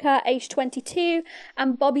Barker, age 22,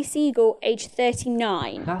 and Bobby Seagull, age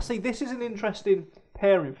 39. Now, see, this is an interesting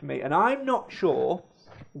pairing for me, and I'm not sure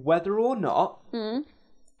whether or not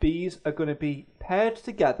these are going to be paired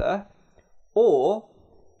together or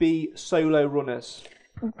be solo runners.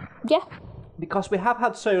 Yeah. Because we have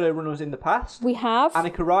had solo runners in the past. We have.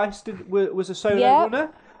 Annika Rice was a solo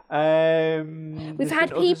runner. We've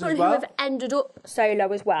had people who have ended up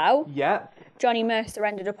solo as well. Yeah. Johnny Mercer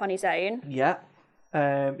ended up on his own. Yeah.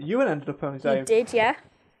 Ewan ended up on his own. He did, yeah.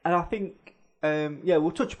 And I think,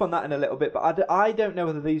 we'll touch upon that in a little bit, but I don't know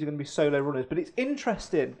whether these are going to be solo runners. But it's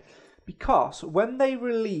interesting because when they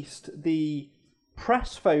released the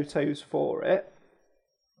press photos for it,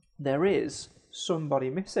 there is somebody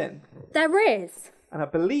missing. There is. And I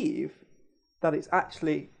believe that it's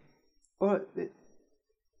actually...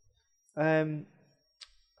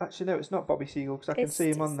 actually, no, it's not Bobby Seagull because I can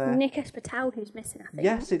see him on there. Nikesh Patel who's missing, I think.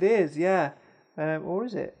 Yes, it is, yeah. Or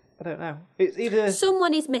is it? I don't know. It's either...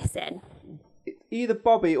 Someone is missing. It's either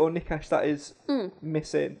Bobby or Nikesh that is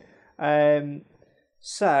missing.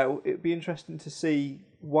 So it'd be interesting to see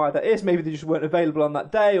why that is. Maybe they just weren't available on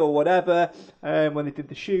that day or whatever when they did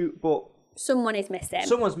the shoot, but... Someone is missing.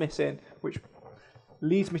 Someone's missing, which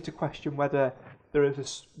leads me to question whether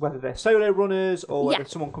whether they're solo runners or whether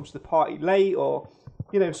someone comes to the party late or,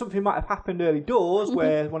 you know, something might have happened early doors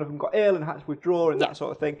where one of them got ill and had to withdraw and that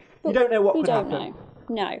sort of thing. You don't know what could happen.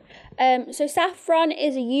 No. So Saffron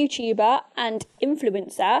is a YouTuber and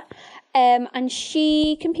influencer, and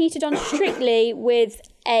she competed on Strictly with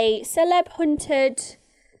a Celeb hunted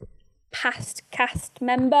past cast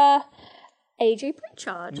member, AJ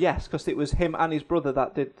Pritchard. Yes, because it was him and his brother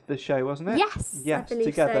that did the show, wasn't it? Yes, I believe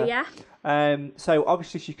together. So, yeah. So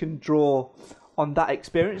obviously she can draw on that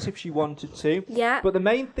experience if she wanted to. Yeah. But the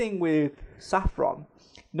main thing with Saffron,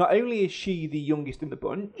 not only is she the youngest in the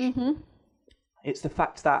bunch, it's the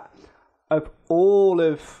fact that of all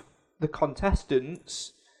of the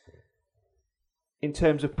contestants, in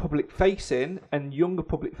terms of public facing and younger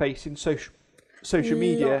public facing social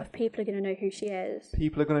media, a lot of people are going to know who she is.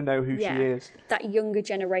 People are going to know who she is. That younger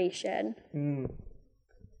generation.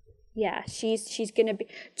 Yeah, she's going to be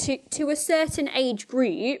to a certain age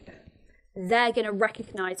group. They're going to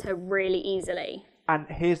recognise her really easily. And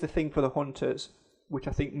here's the thing for the hunters, which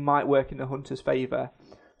I think might work in the hunters' favour.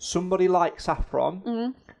 Somebody like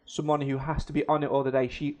Saffron, someone who has to be on it all the day.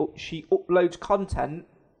 She uploads content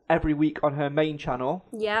every week on her main channel.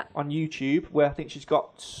 Yeah. On YouTube, where I think she's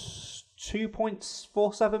got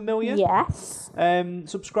 2.47 million. Yes.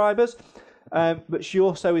 Subscribers. But she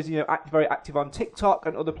also is, very active on TikTok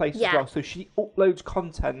and other places as well. So she uploads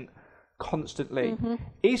content constantly.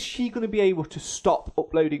 Is she going to be able to stop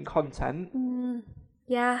uploading content?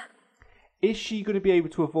 Yeah. Is she going to be able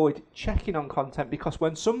to avoid checking on content? Because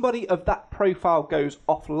when somebody of that profile goes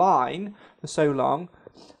offline for so long,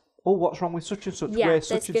 what's wrong with such and such? Yeah, Where's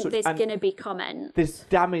such and such? There's going to be comments. There's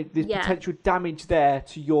damage. There's potential damage there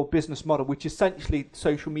to your business model, which essentially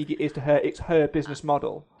social media is to her. It's her business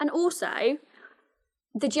model. And also,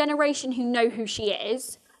 the generation who know who she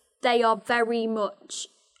is, they are very much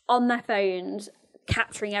on their phones,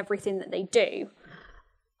 capturing everything that they do.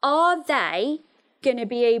 Are they going to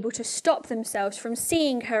be able to stop themselves from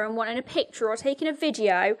seeing her and wanting a picture or taking a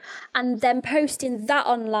video and then posting that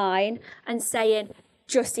online and saying,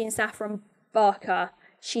 Justine Saffron Barker,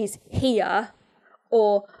 she's here,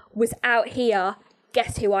 or was out here,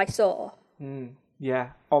 guess who I saw?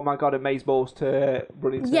 Yeah. Oh my God, amazeballs to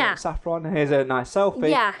run into Saffron. Here's a nice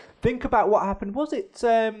selfie. Yeah. Think about what happened. Was it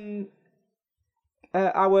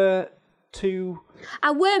our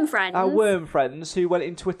worm friends? Our worm friends who went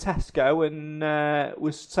into a Tesco and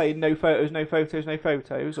was saying no photos, no photos, no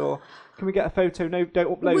photos, or can we get a photo? No,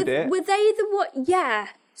 don't upload it. Were they the what? Yeah.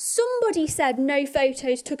 somebody said no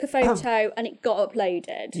photos, took a photo, and it got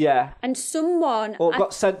uploaded. Yeah. And someone... Or it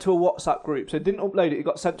got sent to a WhatsApp group. So it didn't upload it, it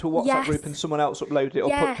got sent to a WhatsApp group and someone else uploaded it or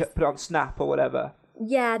put it on Snap or whatever.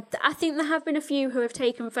 Yeah, I think there have been a few who have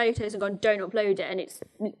taken photos and gone, don't upload it, and it's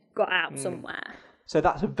got out somewhere. So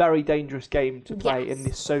that's a very dangerous game to play in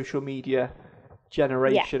this social media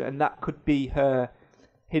generation, and that could be her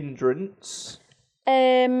hindrance.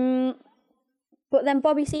 But then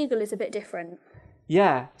Bobby Seagull is a bit different.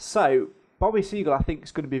 Yeah, so Bobby Seagull, I think,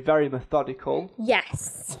 is going to be very methodical.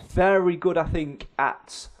 Yes. Very good, I think,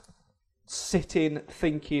 at sitting,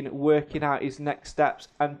 thinking, working out his next steps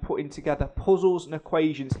and putting together puzzles and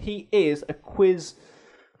equations. He is a quiz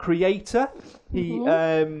creator. He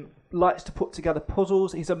likes to put together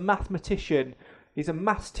puzzles. He's a mathematician. He's a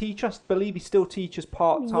maths teacher. I believe he still teaches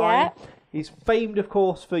part-time. Yeah. He's famed, of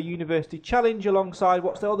course, for University Challenge alongside,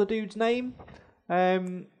 what's the other dude's name?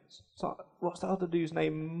 What's the other dude's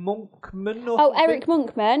name? Monkman? Or something? Eric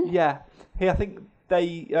Monkman? Yeah. I think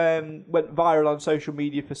they went viral on social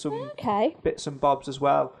media for some bits and bobs as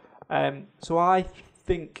well. So I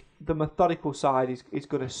think the methodical side is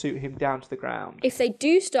going to suit him down to the ground. If they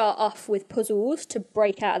do start off with puzzles to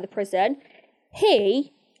break out of the prison,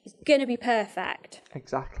 he is going to be perfect.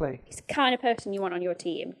 Exactly. He's the kind of person you want on your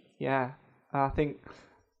team. Yeah. I think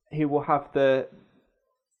he will have the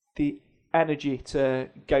energy to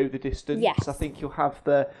go the distance. Yes. I think he'll have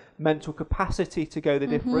the mental capacity to go the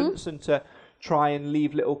difference and to try and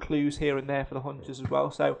leave little clues here and there for the hunters as well.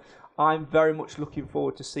 So I'm very much looking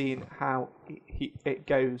forward to seeing how it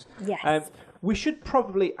goes. Yes. We should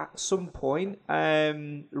probably at some point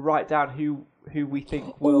write down who we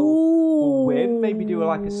think will win. Maybe do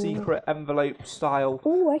a secret envelope style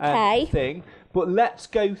thing. But let's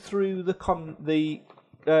go through the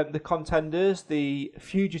contenders, the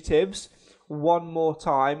fugitives, one more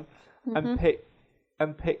time, and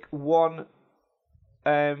pick one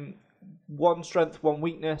strength, one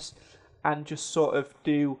weakness, and just sort of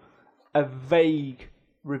do a vague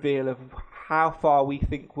reveal of how far we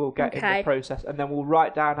think we'll get in the process, and then we'll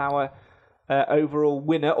write down our overall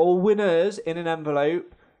winner or winners in an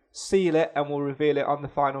envelope, seal it, and we'll reveal it on the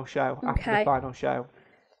final show after the final show.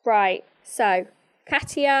 Right. So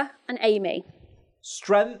Katia and Amy.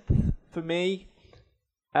 Strength for me,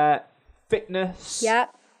 fitness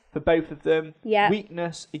for both of them,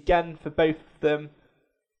 weakness again for both of them,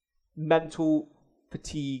 mental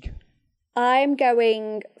fatigue. I'm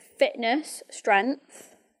going fitness,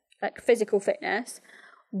 strength, like physical fitness.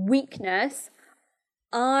 Weakness,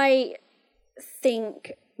 I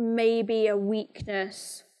think maybe a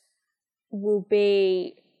weakness will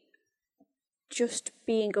be just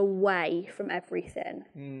being away from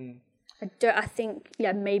everything. I think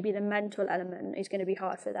maybe the mental element is going to be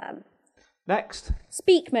hard for them. Next.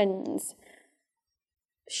 Speakmans.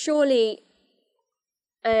 Surely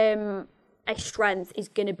a strength is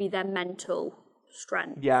going to be their mental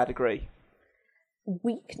strength. Yeah, I'd agree.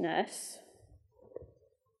 Weakness.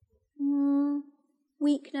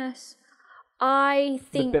 Weakness. I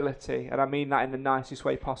think... Ability, and I mean that in the nicest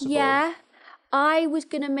way possible. Yeah. I was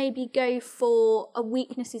going to maybe go for a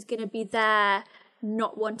weakness is going to be their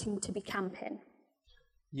not wanting to be camping.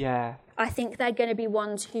 Yeah. I think they're going to be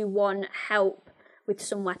ones who want help with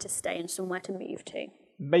somewhere to stay and somewhere to move to.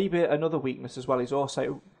 Maybe another weakness as well is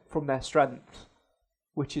also from their strength,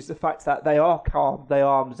 which is the fact that they are calm, they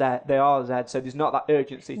are Zed, so there's not that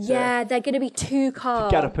urgency to... Yeah, they're going to be too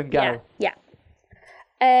calm. To get up and go. Yeah.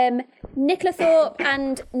 Nicola Thorpe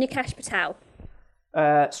and Nikesh Patel.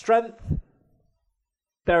 Strength,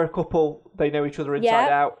 they're a couple, they know each other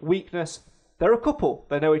inside out. Weakness, they're a couple,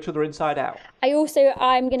 they know each other inside out.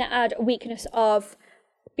 I'm going to add a weakness of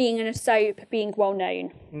being in a soap, being well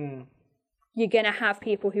known. You're going to have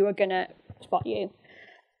people who are going to spot you.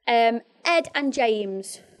 Ed and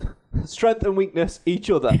James. Strength and weakness,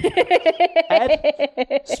 each other.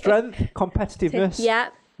 Ed, strength, competitiveness.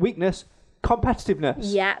 Yep. Weakness,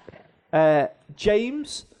 competitiveness. Yep.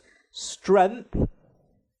 James, strength,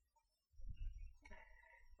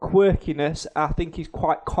 quirkiness. I think he's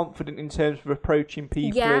quite confident in terms of approaching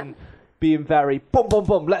people and being very boom, boom,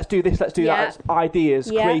 boom. Let's do this, let's do that. It's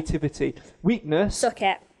ideas, creativity. Weakness. Suck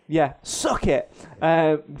it. Yeah, suck it.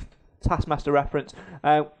 Taskmaster reference.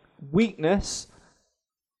 Weakness.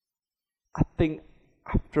 I think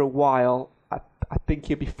after a while, I think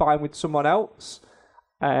he'll be fine with someone else.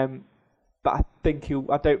 But I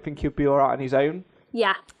don't think he'll be all right on his own.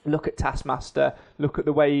 Yeah. Look at Taskmaster. Look at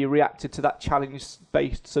the way he reacted to that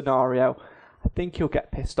challenge-based scenario. I think he'll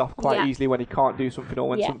get pissed off quite easily when he can't do something or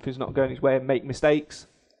when something's not going his way and make mistakes.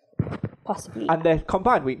 Possibly. And their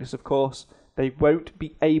combined weakness, of course, they won't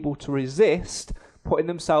be able to resist putting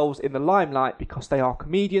themselves in the limelight because they are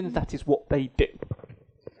comedians. That is what they do.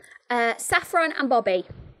 Saffron and Bobby.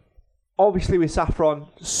 Obviously, with Saffron,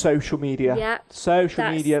 social media. Yeah. Social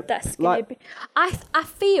media. That's gonna be. I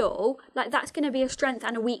feel like that's going to be a strength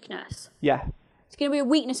and a weakness. Yeah. It's going to be a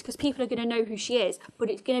weakness because people are going to know who she is, but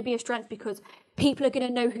it's going to be a strength because people are going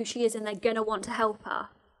to know who she is and they're going to want to help her.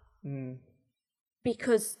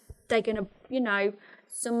 Because they're going to,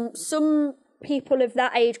 some people of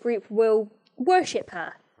that age group will worship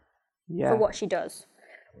her for what she does.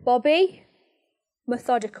 Bobby,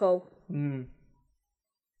 methodical.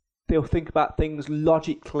 He'll think about things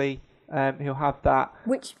logically. He'll have that,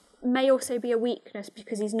 which may also be a weakness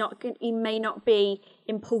because he may not be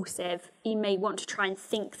impulsive. He may want to try and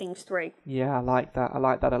think things through. Yeah, I like that. I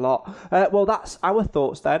like that a lot. Well, that's our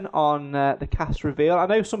thoughts then on the cast reveal. I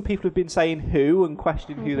know some people have been saying who and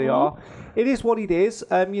questioning who they are. It is what it is.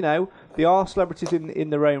 They are celebrities in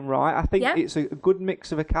their own right. I think it's a good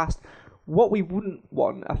mix of a cast. What we wouldn't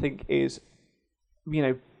want, I think, is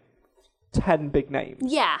 10 big names.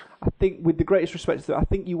 Yeah. I think, with the greatest respect to them, I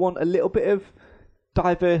think you want a little bit of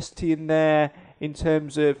diversity in there in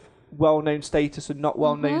terms of well-known status and not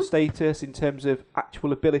well-known status, in terms of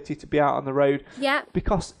actual ability to be out on the road. Yeah.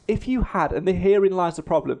 Because if you had, and herein lies the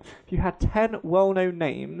problem, if you had 10 well-known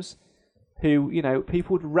names who,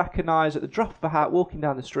 people would recognise at the drop of a hat walking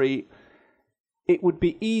down the street, it would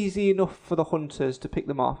be easy enough for the hunters to pick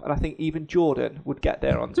them off, and I think even Jordan would get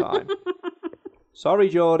there on time. Sorry,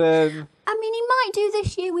 Jordan. I mean, he might do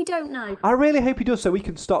this year, we don't know. I really hope he does so we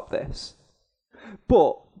can stop this.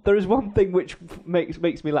 But there is one thing which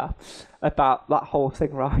makes me laugh about that whole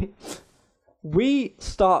thing, right? We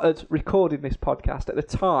started recording this podcast at the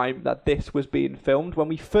time that this was being filmed, when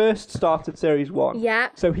we first started Series 1. Yeah.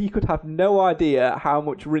 So he could have no idea how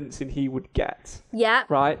much rinsing he would get. Yeah.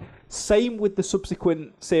 Right? Same with the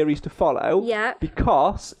subsequent series to follow. Yeah.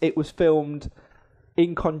 Because it was filmed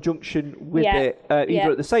in conjunction with it,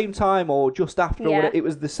 either at the same time or just after. Or whatever. It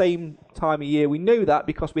was the same time of year. We knew that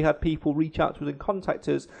because we had people reach out to us and contact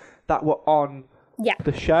us that were on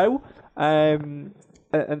the show and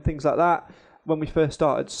things like that when we first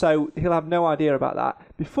started. So he'll have no idea about that.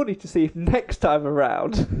 It'd be funny to see if next time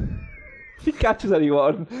around if he catches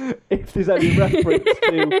anyone, if there's any reference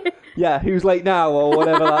to who's late now or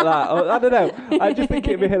whatever like that. Or, I don't know. I just think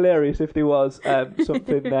it'd be hilarious if there was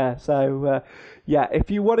something there. So if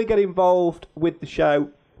you want to get involved with the show,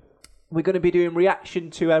 we're going to be doing reaction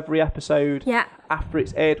to every episode after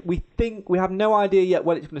it's aired. We have no idea yet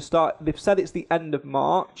when it's going to start. They've said it's the end of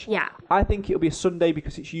March. Yeah. I think it'll be a Sunday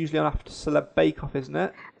because it's usually on after Celeb Bake Off, isn't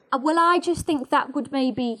it? Well, I just think that would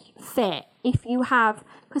maybe fit if you have,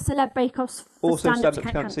 because Celeb Bake Off's for also Stand Up to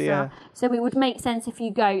Cancer. Yeah. So it would make sense if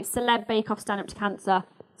you go Celeb Bake Off, Stand Up to Cancer,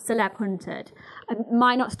 Celeb Hunted. It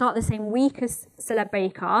might not start the same week as Celeb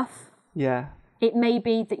Bake Off. Yeah. It may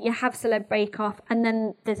be that you have Celeb Bake Off and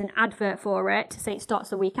then there's an advert for it to say it starts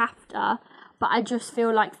the week after. But I just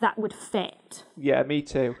feel like that would fit. Yeah, me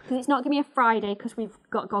too. Because it's not going to be a Friday because we've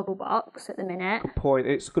got Gogglebox at the minute. Good point.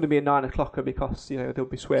 It's going to be a 9 o'clocker because, there'll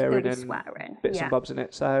be swearing and bits and bobs in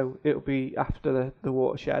it. So it'll be after the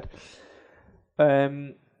watershed.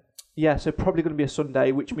 So probably going to be a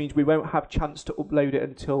Sunday, which means we won't have chance to upload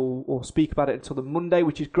it or speak about it until the Monday,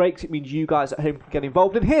 which is great because it means you guys at home can get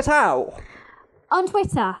involved. And here's how. On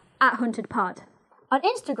Twitter, @HuntedPod. On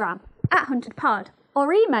Instagram, @HuntedPod.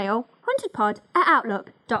 Or email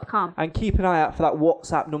huntedpod@outlook.com. And keep an eye out for that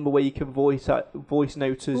WhatsApp number where you can voice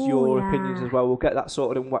note us your opinions as well. We'll get that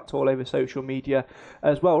sorted and whacked all over social media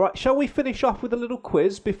as well. Right, shall we finish off with a little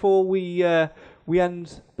quiz before we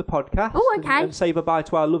end the podcast? Oh, okay. And say bye-bye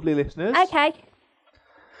to our lovely listeners. Okay.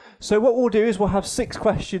 So what we'll do is we'll have 6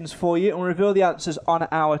 questions for you and reveal the answers on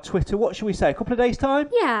our Twitter. What should we say, a couple of days' time?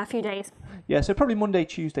 Yeah, a few days. Yeah, so probably Monday,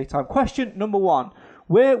 Tuesday time. Question number 1.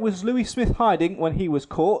 Where was Louis Smith hiding when he was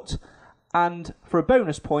caught? And for a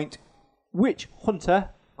bonus point, which hunter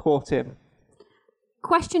caught him?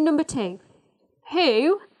 Question number 2.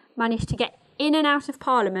 Who managed to get in and out of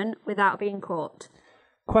Parliament without being caught?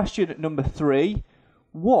 Question number 3.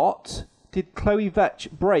 What did Chloe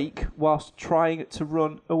Vetch break whilst trying to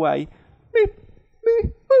run away?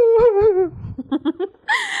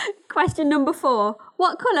 Question number 4.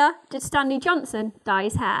 What colour did Stanley Johnson dye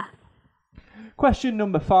his hair? Question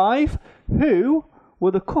number 5. Who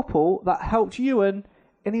were the couple that helped Ewan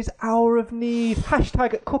in his hour of need?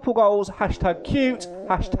 Hashtag couple goals, hashtag cute,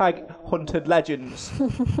 hashtag hunted legends.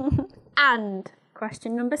 And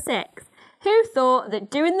question number 6. Who thought that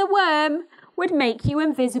doing the worm would make you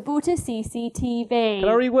invisible to CCTV? Can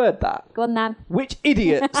I reword that? Go on then. Which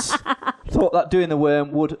idiots thought that doing the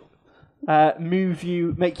worm would move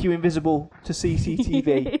you, make you invisible to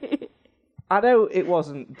CCTV. I know it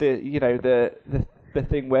wasn't the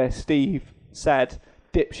thing where Steve said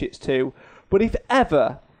dipshits too, but if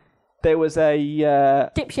ever there was a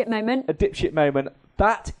dipshit moment,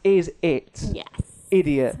 that is it. Yes.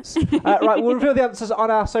 Idiots. Right, we'll reveal the answers on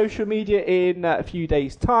our social media in a few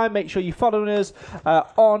days' time. Make sure you're following us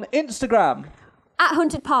on Instagram.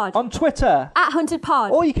 @HuntedPod. On Twitter.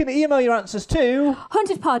 @HuntedPod. Or you can email your answers to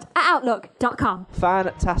huntedpod@outlook.com.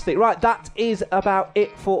 Fantastic. Right, that is about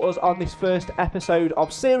it for us on this first episode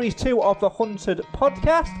of Series 2 of the Hunted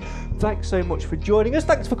Podcast. Thanks so much for joining us.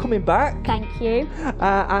 Thanks for coming back. Thank you.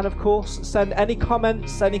 And of course, send any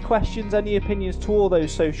comments, any questions, any opinions to all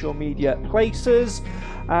those social media places.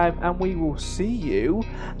 And we will see you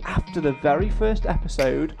after the very first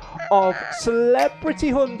episode of Celebrity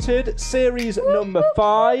Hunted Series number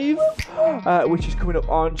 5, which is coming up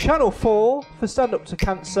on Channel 4 for Stand Up to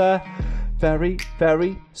Cancer very,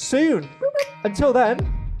 very soon. Until then,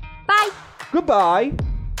 bye. Goodbye.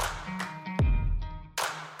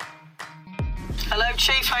 Hello,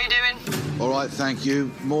 Chief. How you doing? All right, thank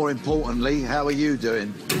you. More importantly, how are you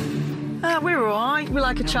doing? We're all right. We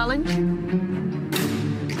like a challenge.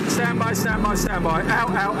 Stand by, stand by, stand by. Out,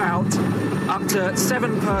 out, out. Up to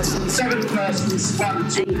 7 persons. 7 persons.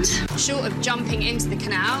 8. Short of jumping into the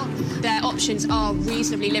canal, their options are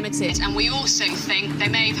reasonably limited, and we also think they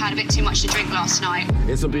may have had a bit too much to drink last night.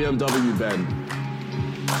 It's a BMW, Ben.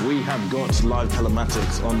 We have got live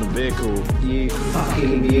telematics on the vehicle. You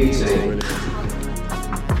fucking beauty.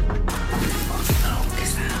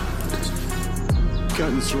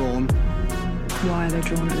 Curtains drawn. Why are they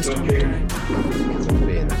drawn at this time of day?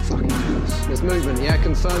 Be in that fucking house. There's movement, yeah?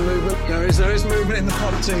 Confirmed movement? There is movement in the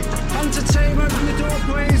property. Hunter team, open the door,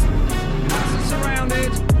 please. House is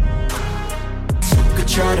surrounded. You could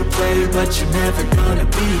try to play, but you're never gonna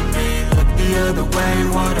beat me. Look the other way,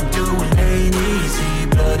 what I'm doing ain't easy.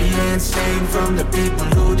 Bloody hands stained from the people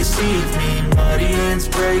who deceive me. Muddy hands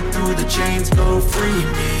break through the chains, go free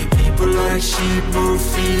me. People like sheep move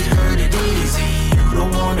feet, hurt it easy. You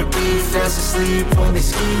don't wanna be fast asleep when they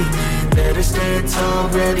scheming. Better stand tall,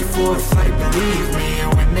 ready for a fight, believe me.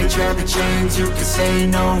 And when they try to change, you can say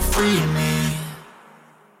no, free me.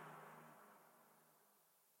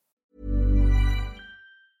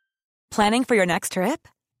 Planning for your next trip?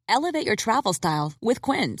 Elevate your travel style with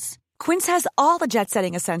Quince. Quince has all the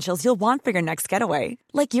jet-setting essentials you'll want for your next getaway,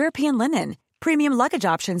 like European linen, premium luggage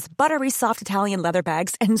options, buttery soft Italian leather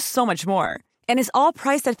bags, and so much more. And is all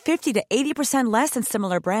priced at 50 to 80% less than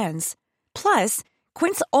similar brands. Plus,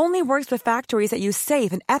 Quince only works with factories that use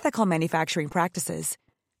safe and ethical manufacturing practices.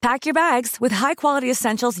 Pack your bags with high-quality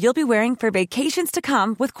essentials you'll be wearing for vacations to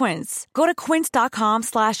come with Quince. Go to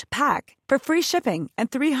quince.com/pack for free shipping and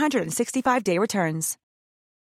 365-day returns.